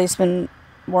of the policemen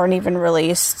weren't even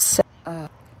released.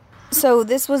 So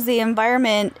this was the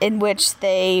environment in which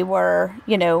they were,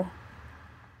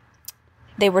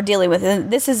 they were dealing with.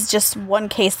 And this is just one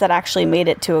case that actually made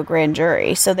it to a grand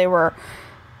jury. So they were,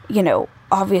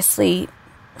 obviously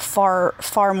far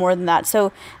more than that.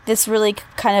 So this really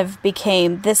kind of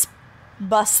became, this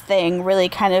bus thing really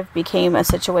kind of became a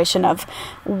situation of,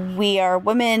 we are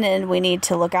women and we need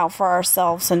to look out for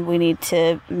ourselves and we need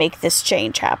to make this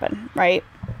change happen, right?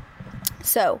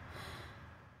 So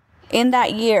in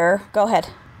that year, go ahead.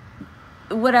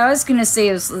 What I was going to say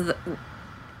is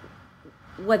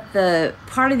what the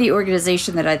part of the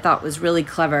organization that I thought was really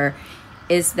clever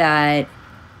is that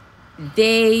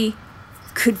they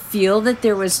could feel that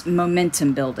there was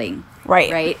momentum building.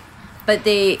 Right. But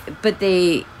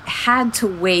they had to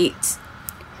wait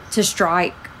to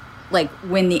strike like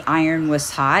when the iron was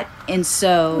hot. And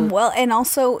so well, and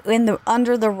also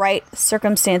under the right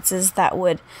circumstances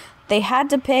they had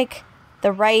to pick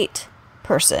the right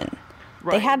person.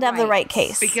 Right. They had to have the right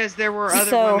case. Because there were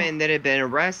other women that had been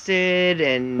arrested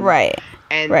and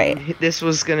this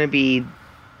was going to be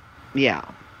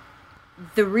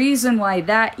The reason why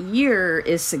that year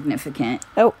is significant.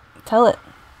 Oh, tell it.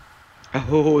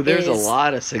 Oh, there's a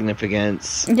lot of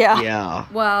significance. Yeah.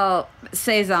 Well,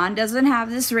 Cezanne doesn't have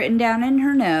this written down in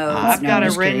her notes. I've got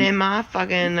it written in my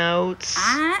fucking notes.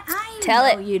 I tell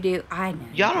know it. You do. I know.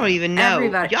 Y'all don't even know.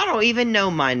 Everybody. Y'all don't even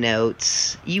know my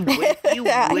notes. You wish you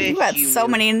had so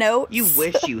many notes. You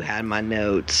wish you had my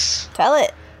notes. Tell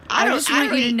it. I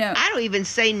don't even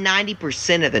say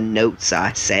 90% of the notes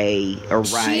I say are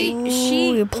right.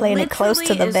 You're playing it close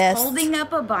to the vest. Holding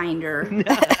up a binder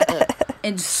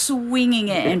and swinging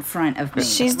it in front of me.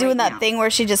 She's doing that thing where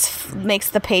she just makes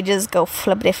the pages go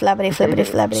flippity flappity flippity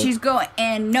flappity. She's going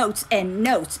and notes and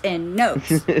notes and notes.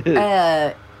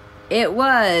 It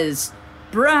was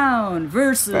Brown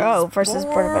versus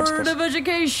Board of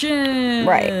Education.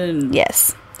 Right.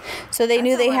 Yes. So they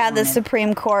knew they had the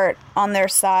Supreme Court on their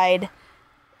side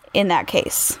in that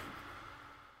case.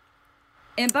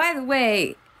 And by the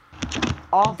way,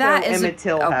 also Emmett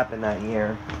Till happened that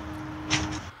year.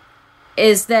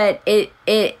 Is that it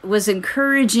was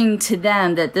encouraging to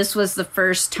them that this was the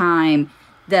first time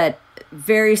that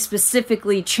very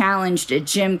specifically challenged a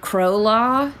Jim Crow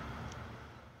law,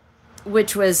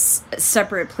 which was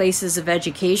separate places of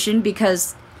education,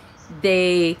 because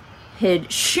they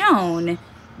had shown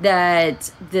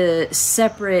that the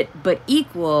separate but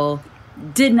equal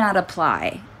did not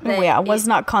apply. It was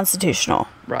not constitutional.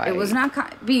 Right. It was not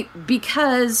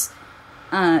because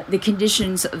the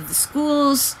conditions of the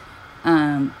schools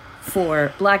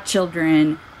for black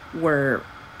children were,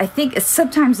 I think,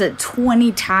 sometimes at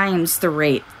 20 times the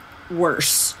rate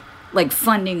worse, like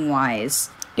funding wise,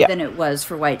 than it was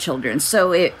for white children.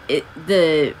 So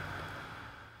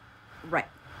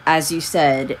as you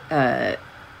said,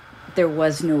 there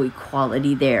was no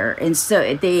equality there. And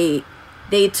so they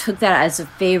took that as a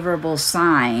favorable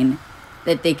sign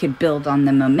that they could build on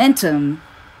the momentum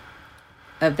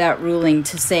of that ruling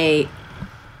to say,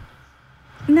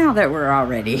 now that we're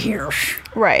already here.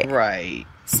 Right.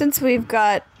 Since we've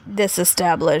got this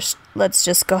established, let's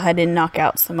just go ahead and knock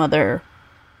out some other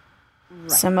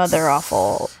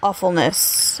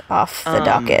awfulness off the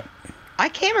docket. I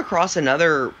came across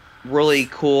another really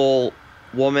cool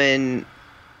woman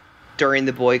during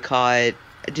the boycott.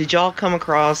 Did y'all come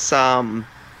across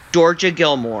Georgia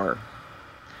Gilmore?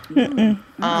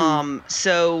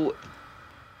 So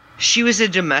she was a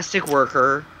domestic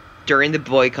worker during the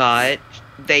boycott.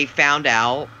 They found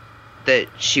out that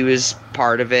she was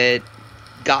part of it,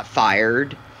 got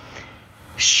fired.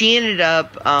 She ended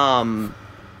up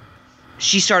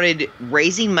she started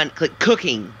raising money,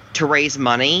 cooking to raise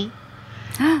money.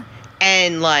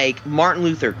 And like Martin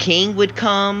Luther King would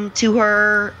come to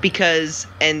her because,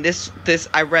 and this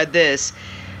I read this,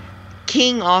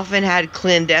 King often had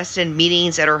clandestine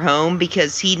meetings at her home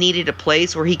because he needed a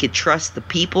place where he could trust the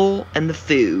people and the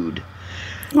food.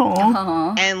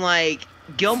 Aww. And like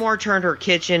Gilmore turned her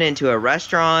kitchen into a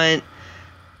restaurant.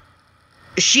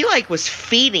 She like was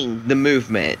feeding the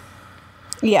movement.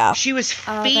 Yeah. She was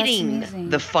feeding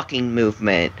the fucking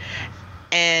movement.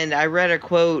 And I read a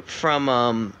quote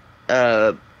from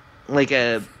like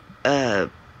a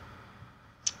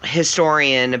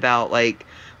historian about like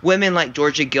women like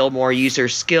Georgia Gilmore used their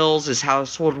skills as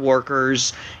household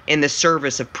workers in the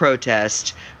service of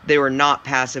protest. They were not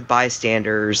passive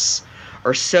bystanders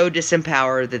or so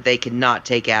disempowered that they could not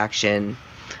take action.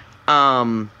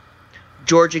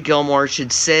 Georgia Gilmore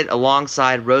should sit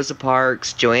alongside Rosa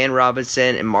Parks, Joanne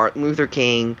Robinson, and Martin Luther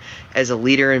King as a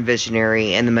leader and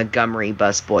visionary in the Montgomery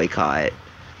bus boycott.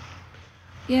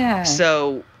 Yeah.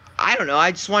 So, I don't know.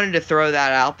 I just wanted to throw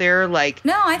that out there. Like,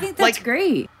 no, I think that's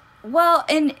great. Well,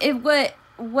 and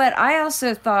what I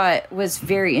also thought was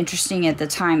very interesting at the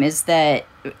time is that,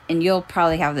 and you'll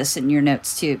probably have this in your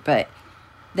notes too, but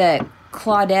that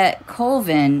Claudette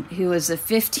Colvin, who was a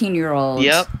 15-year-old.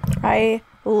 Yep. I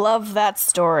love that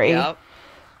story. Yep.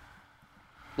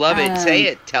 Love it. Say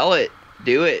it. Tell it.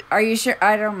 Do it. Are you sure?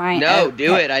 I don't mind. No,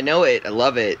 do it. I know it. I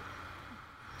love it.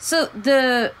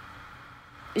 So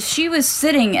she was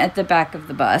sitting at the back of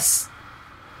the bus,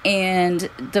 and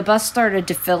the bus started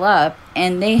to fill up,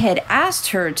 and they had asked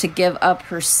her to give up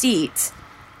her seat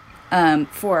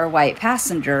for a white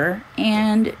passenger,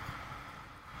 and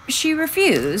she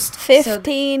refused.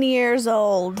 15 years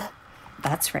old.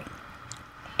 That's right.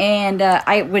 And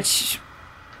I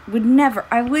would never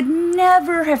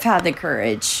have had the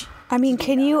courage. I mean,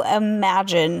 can you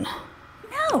imagine?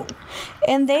 No.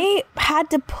 And they had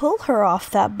to pull her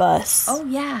off that bus. Oh,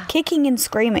 yeah. Kicking and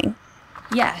screaming.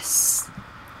 Yes.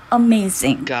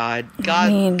 Amazing. God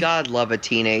love a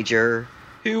teenager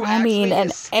who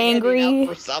an angry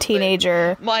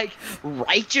teenager. Like,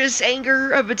 righteous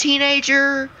anger of a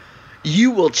teenager.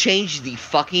 You will change the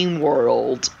fucking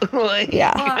world.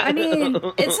 Yeah. Well, I mean,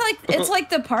 it's like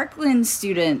the Parkland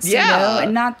students, you know,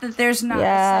 and not that there's not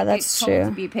a that's toll true.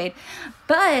 to be paid.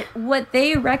 But what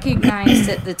they recognized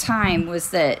at the time was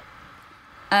that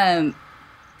that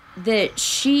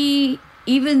she,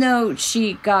 even though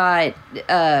she got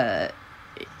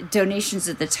donations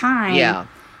at the time,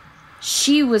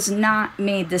 she was not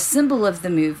made the symbol of the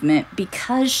movement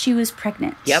because she was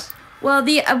pregnant. Yep. Well,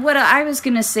 what I was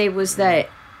going to say was that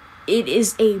it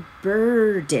is a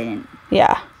burden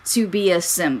to be a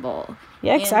symbol.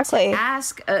 Yeah, exactly. And to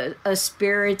ask a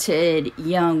spirited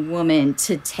young woman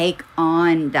to take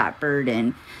on that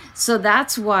burden. So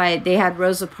that's why they had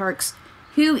Rosa Parks,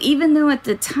 who, even though at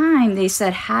the time they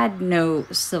said had no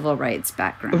civil rights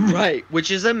background. Right, which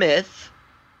is a myth.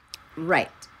 Right.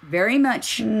 Very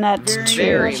much. That's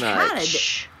very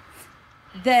much.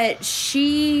 That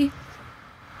she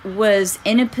was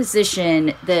in a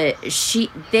position that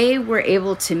they were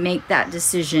able to make that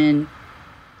decision,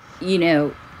 you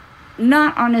know,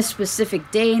 not on a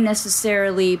specific day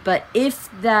necessarily, but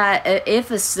if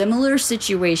a similar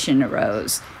situation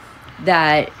arose,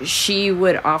 that she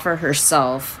would offer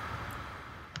herself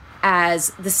as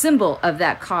the symbol of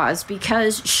that cause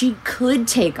because she could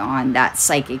take on that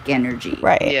psychic energy.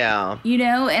 Right. Yeah. You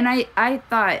know, and I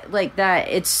thought like that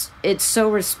it's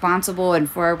so responsible and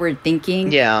forward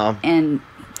thinking. Yeah. And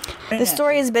the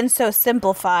story has been so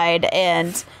simplified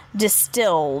and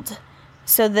distilled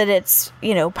so that it's,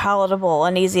 you know, palatable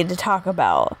and easy to talk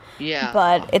about. Yeah.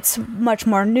 But it's much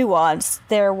more nuanced.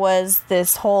 There was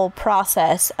this whole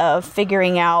process of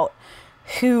figuring out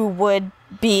who would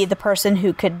be the person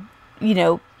who could, you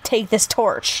know, take this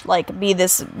torch, like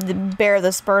bear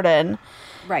this burden.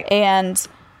 right. And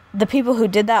the people who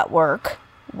did that work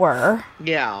were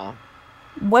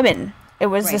women. It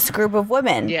was Right. this group of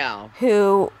women Yeah.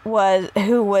 who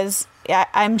was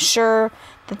I'm sure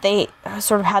that they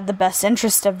sort of had the best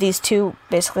interest of these two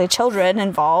basically children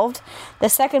involved. The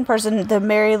second person, the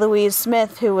Mary Louise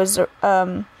Smith, who was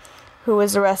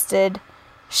arrested,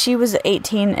 she was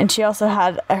 18, and she also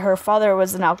had her father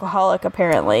was an alcoholic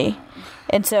apparently,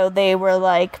 and so they were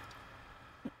like,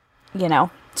 you know,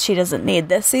 she doesn't need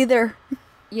this either.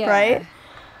 Yeah. Right?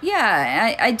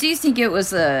 Yeah, I do think it was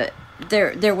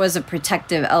there was a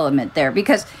protective element there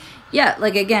because, yeah,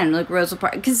 like again, like Rosa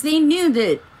Parks, because they knew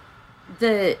that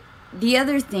the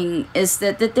other thing is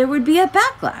that there would be a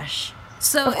backlash.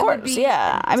 So Of course,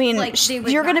 I mean, like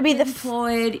you're going to be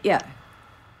employed. Yeah,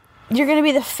 you're going to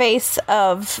be the face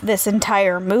of this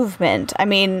entire movement. I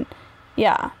mean,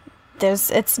 yeah,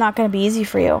 it's not going to be easy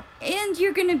for you. and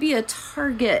you're going to be a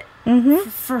target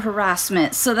for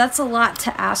harassment. So that's a lot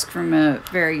to ask from a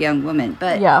very young woman.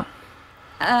 But Yeah.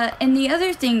 And the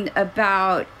other thing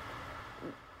about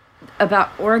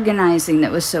organizing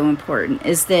that was so important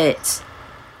is that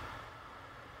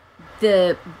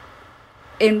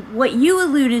and what you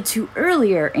alluded to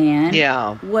earlier,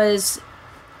 Anne, was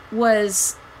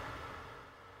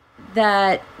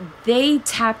that they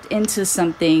tapped into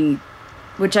something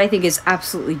which I think is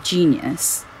absolutely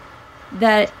genius.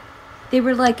 That they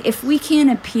were like, if we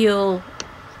can't appeal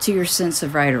to your sense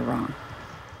of right or wrong,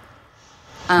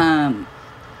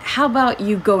 how about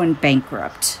you going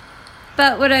bankrupt?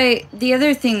 But the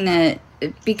other thing that,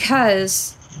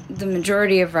 because the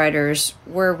majority of writers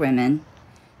were women,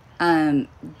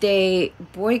 they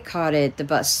boycotted the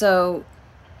bus. So,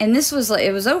 and this was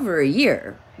it was over a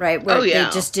year, right? Where they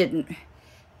just didn't.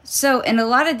 So in a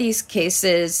lot of these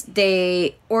cases,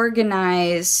 they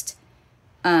organized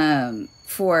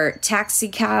for taxi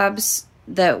cabs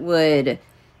that would,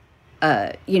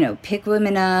 pick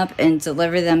women up and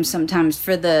deliver them sometimes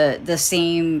for the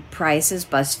same price as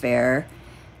bus fare.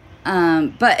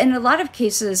 But in a lot of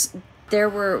cases, there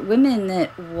were women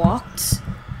that walked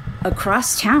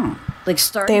across town, like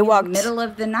starting in the middle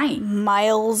of the night.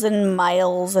 Miles and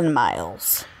miles and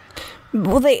miles.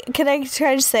 Well, can I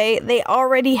just say, they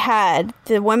already had,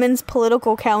 the Women's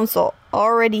Political Council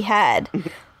already had,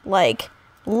 like,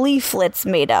 leaflets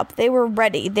made up. They were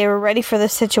ready. They were ready for the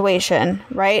situation,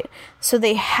 right? So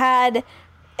they had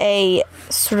a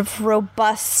sort of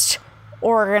robust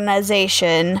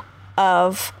organization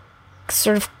of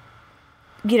sort of,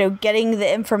 getting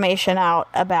the information out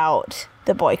about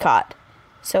the boycott.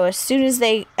 So as soon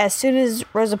as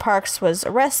Rosa Parks was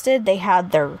arrested, they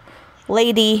had their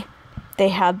lady, they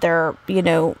had their,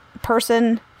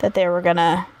 person that they were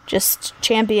gonna just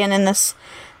champion in this.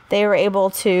 They were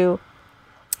able to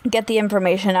get the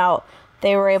information out.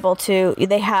 They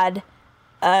had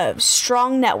a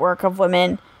strong network of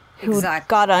women who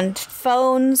got on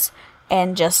phones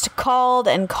and just called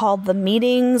the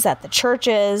meetings at the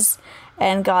churches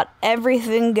and got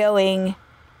everything going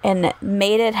and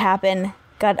made it happen.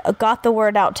 Got the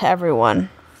word out to everyone.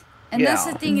 And that's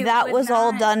the thing. That was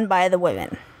all done by the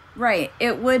women. Right.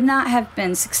 It would not have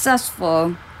been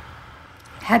successful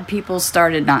had people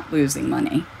started not losing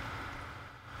money.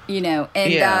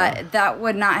 That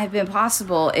would not have been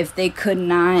possible if they could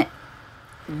not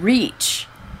reach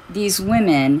these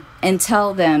women and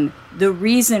tell them the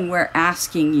reason we're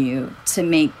asking you to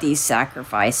make these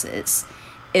sacrifices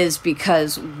is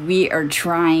because we are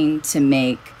trying to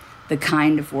make the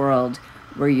kind of world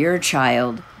where your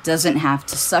child doesn't have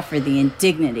to suffer the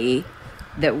indignity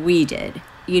that we did.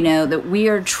 That we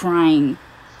are trying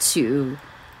to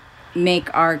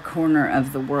make our corner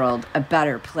of the world a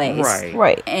better place.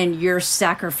 Right. And your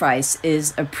sacrifice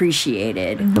is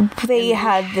appreciated. They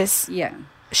had this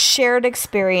shared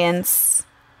experience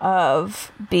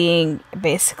of being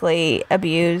basically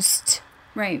abused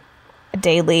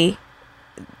daily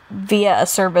via a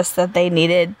service that they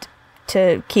needed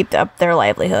to keep up their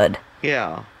livelihood.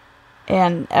 Yeah.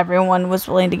 And everyone was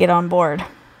willing to get on board.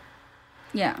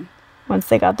 Yeah. Once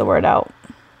they got the word out.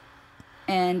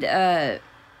 And, and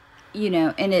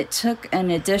it took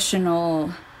an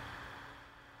additional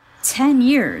 10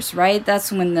 years, right?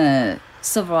 That's when the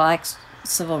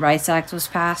Civil Rights Act was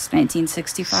passed,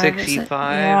 1965. 65.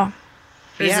 Yeah.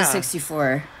 Or is it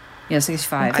 64? Yeah,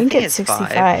 65. I think it's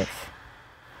 65.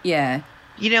 Yeah.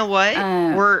 You know what?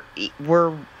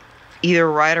 We're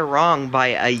either right or wrong by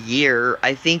a year.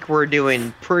 I think we're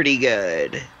doing pretty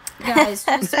good. Guys,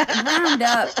 just round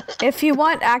up. If you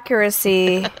want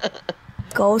accuracy,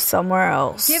 go somewhere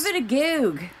else. Give it a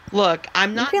goog. Look,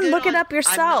 I'm not. You can look it up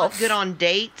yourself. I'm not good on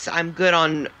dates. I'm good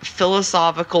on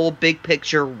philosophical, big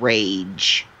picture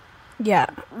rage. Yeah,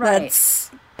 right.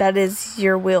 That is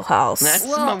your wheelhouse. That's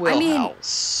my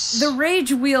wheelhouse. The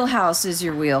rage wheelhouse is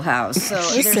your wheelhouse. So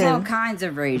there's all kinds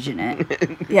of rage in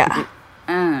it. Yeah.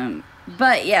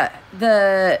 But yeah,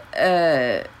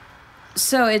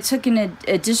 so it took an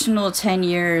additional 10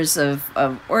 years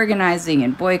of organizing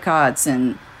and boycotts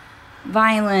and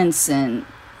violence and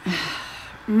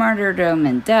martyrdom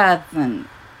and death and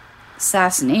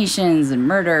assassinations and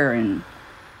murder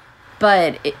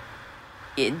but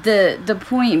the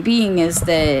point being is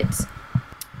that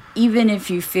even if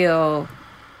you feel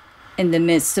in the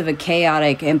midst of a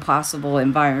chaotic, impossible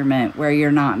environment where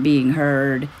you're not being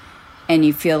heard and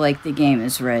you feel like the game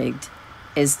is rigged,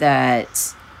 is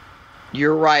that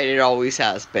you're right, it always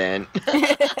has been.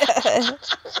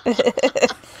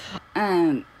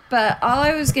 But all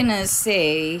I was gonna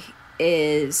say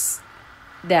is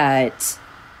that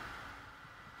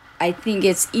I think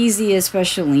it's easy,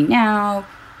 especially now,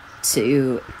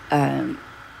 to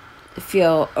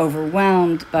feel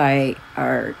overwhelmed by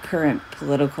our current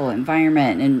political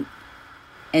environment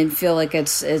and feel like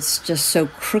it's just so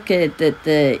crooked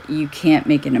that you can't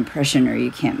make an impression or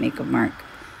you can't make a mark.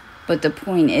 But the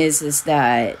point is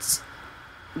that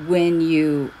when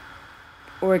you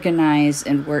organize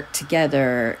and work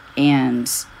together and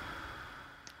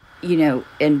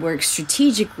work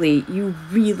strategically, you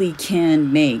really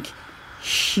can make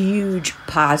huge,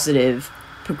 positive,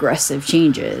 progressive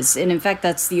changes. And in fact,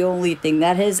 that's the only thing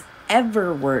that has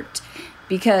ever worked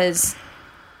because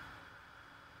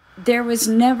there was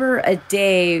never a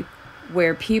day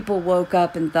where people woke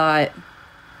up and thought,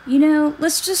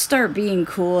 let's just start being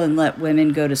cool and let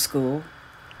women go to school.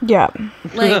 Yeah.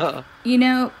 Like,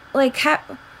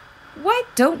 why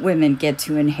don't women get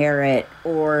to inherit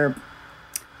or,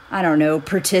 I don't know,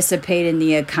 participate in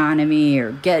the economy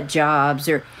or get jobs,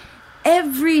 or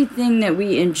everything that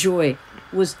we enjoy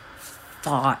was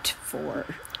fought for.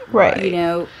 Right.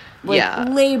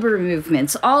 Labor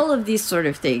movements, all of these sort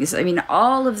of things. I mean,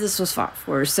 all of this was fought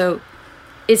for. So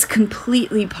it's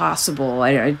completely possible.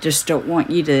 I just don't want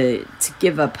you to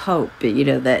give up hope, but,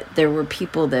 that there were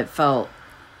people that felt,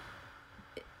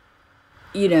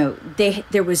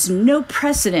 there was no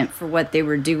precedent for what they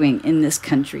were doing in this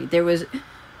country. There was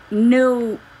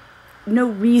no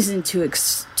reason to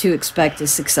expect a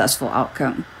successful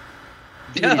outcome.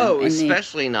 No,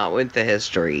 especially not with the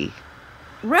history.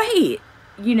 Right.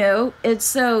 And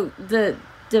so the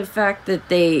fact that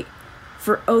they,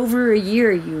 for over a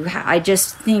year, I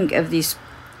just think of these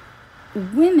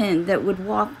women that would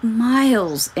walk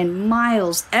miles and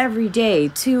miles every day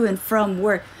to and from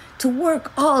work, to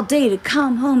work all day, to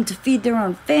come home, to feed their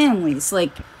own families.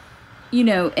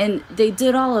 And they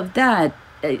did all of that,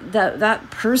 that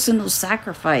personal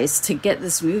sacrifice to get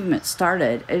this movement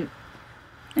started.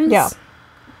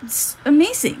 It's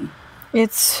amazing.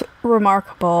 It's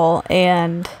remarkable,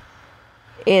 and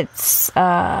it's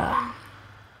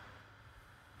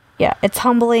it's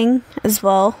humbling as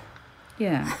well.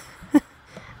 Yeah.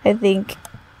 I think,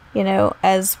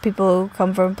 as people who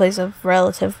come from a place of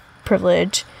relative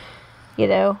privilege,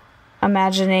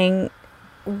 imagining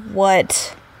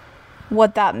what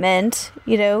that meant,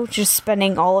 just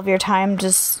spending all of your time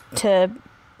just to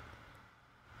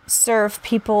serve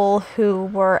people who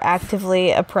were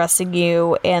actively oppressing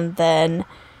you, and then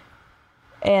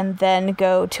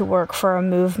go to work for a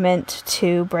movement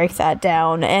to break that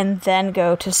down, and then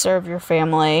go to serve your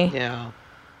family. Yeah.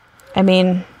 I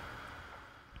mean,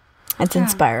 it's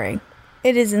inspiring.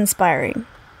 It is inspiring.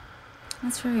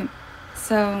 That's right.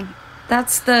 So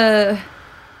that's the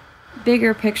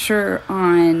bigger picture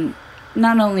on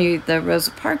not only the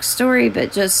Rosa Parks story,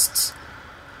 but just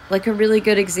like a really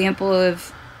good example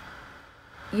of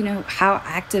how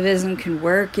activism can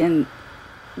work, and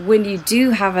when you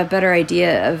do have a better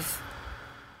idea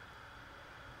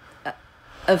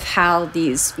of how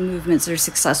these movements are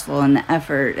successful, and the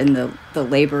effort and the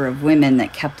labor of women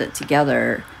that kept it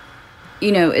together,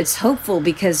 it's hopeful,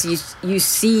 because you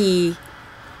see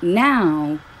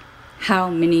now how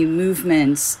many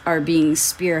movements are being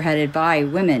spearheaded by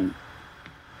women.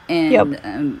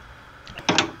 And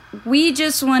we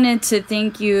just wanted to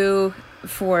thank you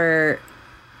for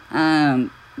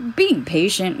being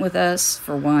patient with us.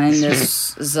 For one,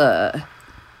 this is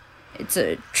it's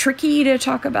tricky to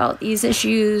talk about these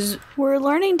issues. We're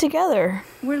learning together.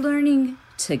 And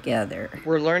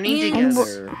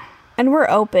we're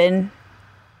open.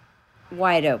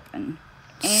 Wide open.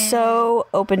 So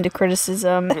open to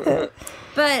criticism.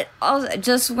 But I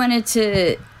just wanted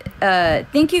to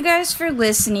thank you guys for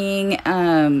listening.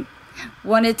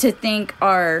 Wanted to thank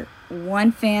our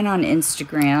one fan on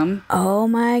Instagram. Oh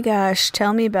my gosh,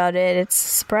 tell me about it. It's a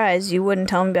surprise. You wouldn't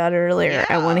tell me about it earlier. Yeah.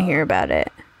 I want to hear about it.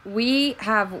 We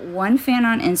have one fan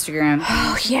on Instagram.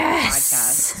 Oh,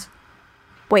 yes.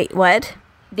 Wait, what?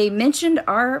 They mentioned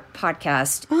our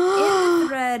podcast in the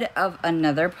thread of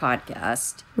another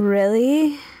podcast.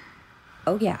 Really?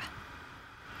 Oh, yeah.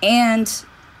 And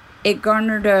it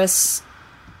garnered us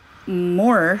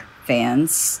more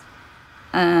fans.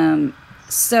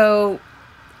 So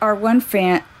our one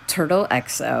fan, Turtle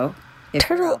XO.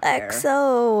 Turtle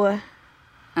XO.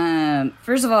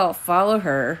 First of all, follow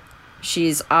her.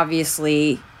 She's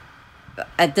obviously,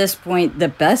 at this point, the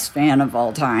best fan of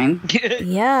all time.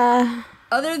 Yeah.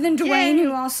 Other than Dwayne,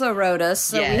 who also wrote us.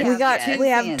 So yes. we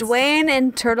have Dwayne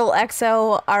and Turtle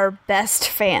XO, our best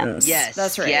fans. Yes.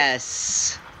 That's right.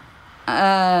 Yes.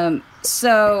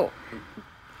 So,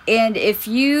 and if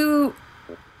you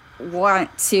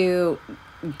want to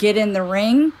get in the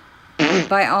ring,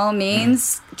 by all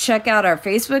means, check out our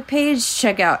Facebook page,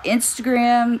 check out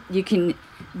Instagram. You can,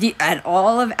 at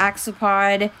all of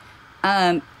Axopod.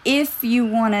 If you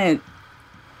want to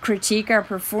critique our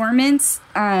performance,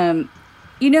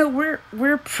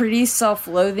 we're pretty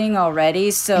self-loathing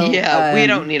already, so we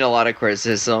don't need a lot of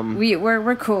criticism.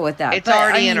 We're cool with that. It's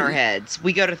already in our heads.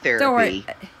 We go to therapy.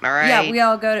 All right. Yeah, we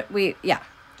all go to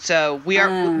So we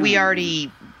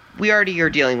already are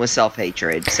dealing with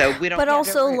self-hatred. So we don't. But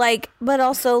also we'll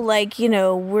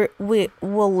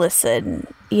listen.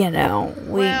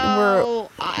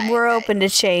 We're open to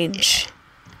change.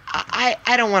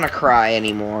 I don't want to cry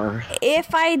anymore.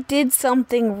 If I did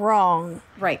something wrong,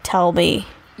 right, tell me.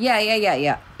 Yeah.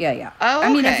 Oh, okay.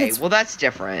 I mean, if it's, well, that's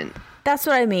different. That's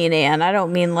what I mean, Anne. I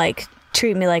don't mean, like,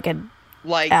 treat me like a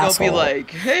asshole. Don't be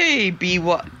like, hey,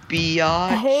 biatch.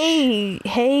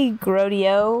 Hey,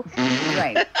 Grodio.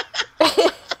 Right.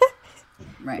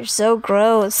 Right. You're so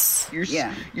gross.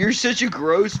 You're such a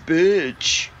gross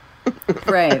bitch.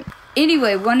 Right.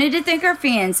 Anyway, wanted to thank our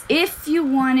fans. If you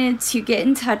wanted to get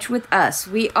in touch with us,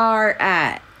 we are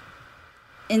at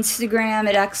Instagram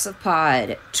at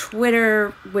XFPod,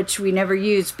 Twitter, which we never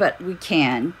use, but we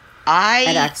can.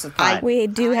 At XFPod. We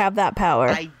do have that power.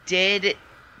 I did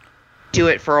do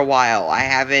it for a while. I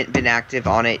haven't been active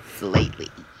on it lately.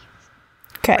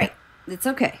 Okay. Right. It's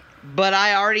okay. But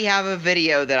I already have a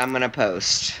video that I'm going to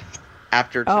post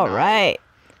after tonight. All right.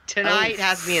 Tonight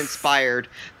has me inspired.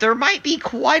 There might be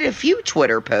quite a few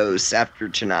Twitter posts after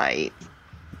tonight.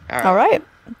 All right.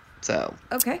 So.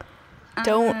 Okay.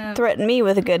 Don't threaten me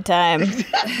with a good time.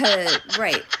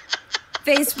 Right.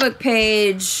 Facebook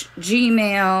page,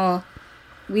 Gmail.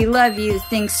 We love you.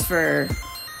 Thanks for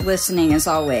listening as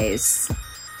always.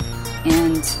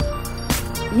 And,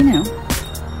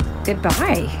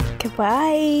 goodbye.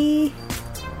 Goodbye.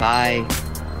 Bye.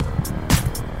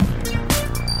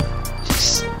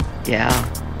 Yeah.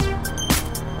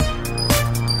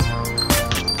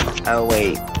 Oh,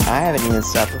 wait. I haven't even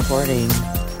stopped recording.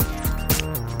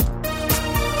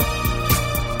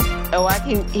 Oh, I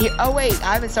can... Oh, wait.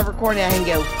 I haven't stopped recording. I can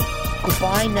go...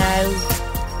 Goodbye now.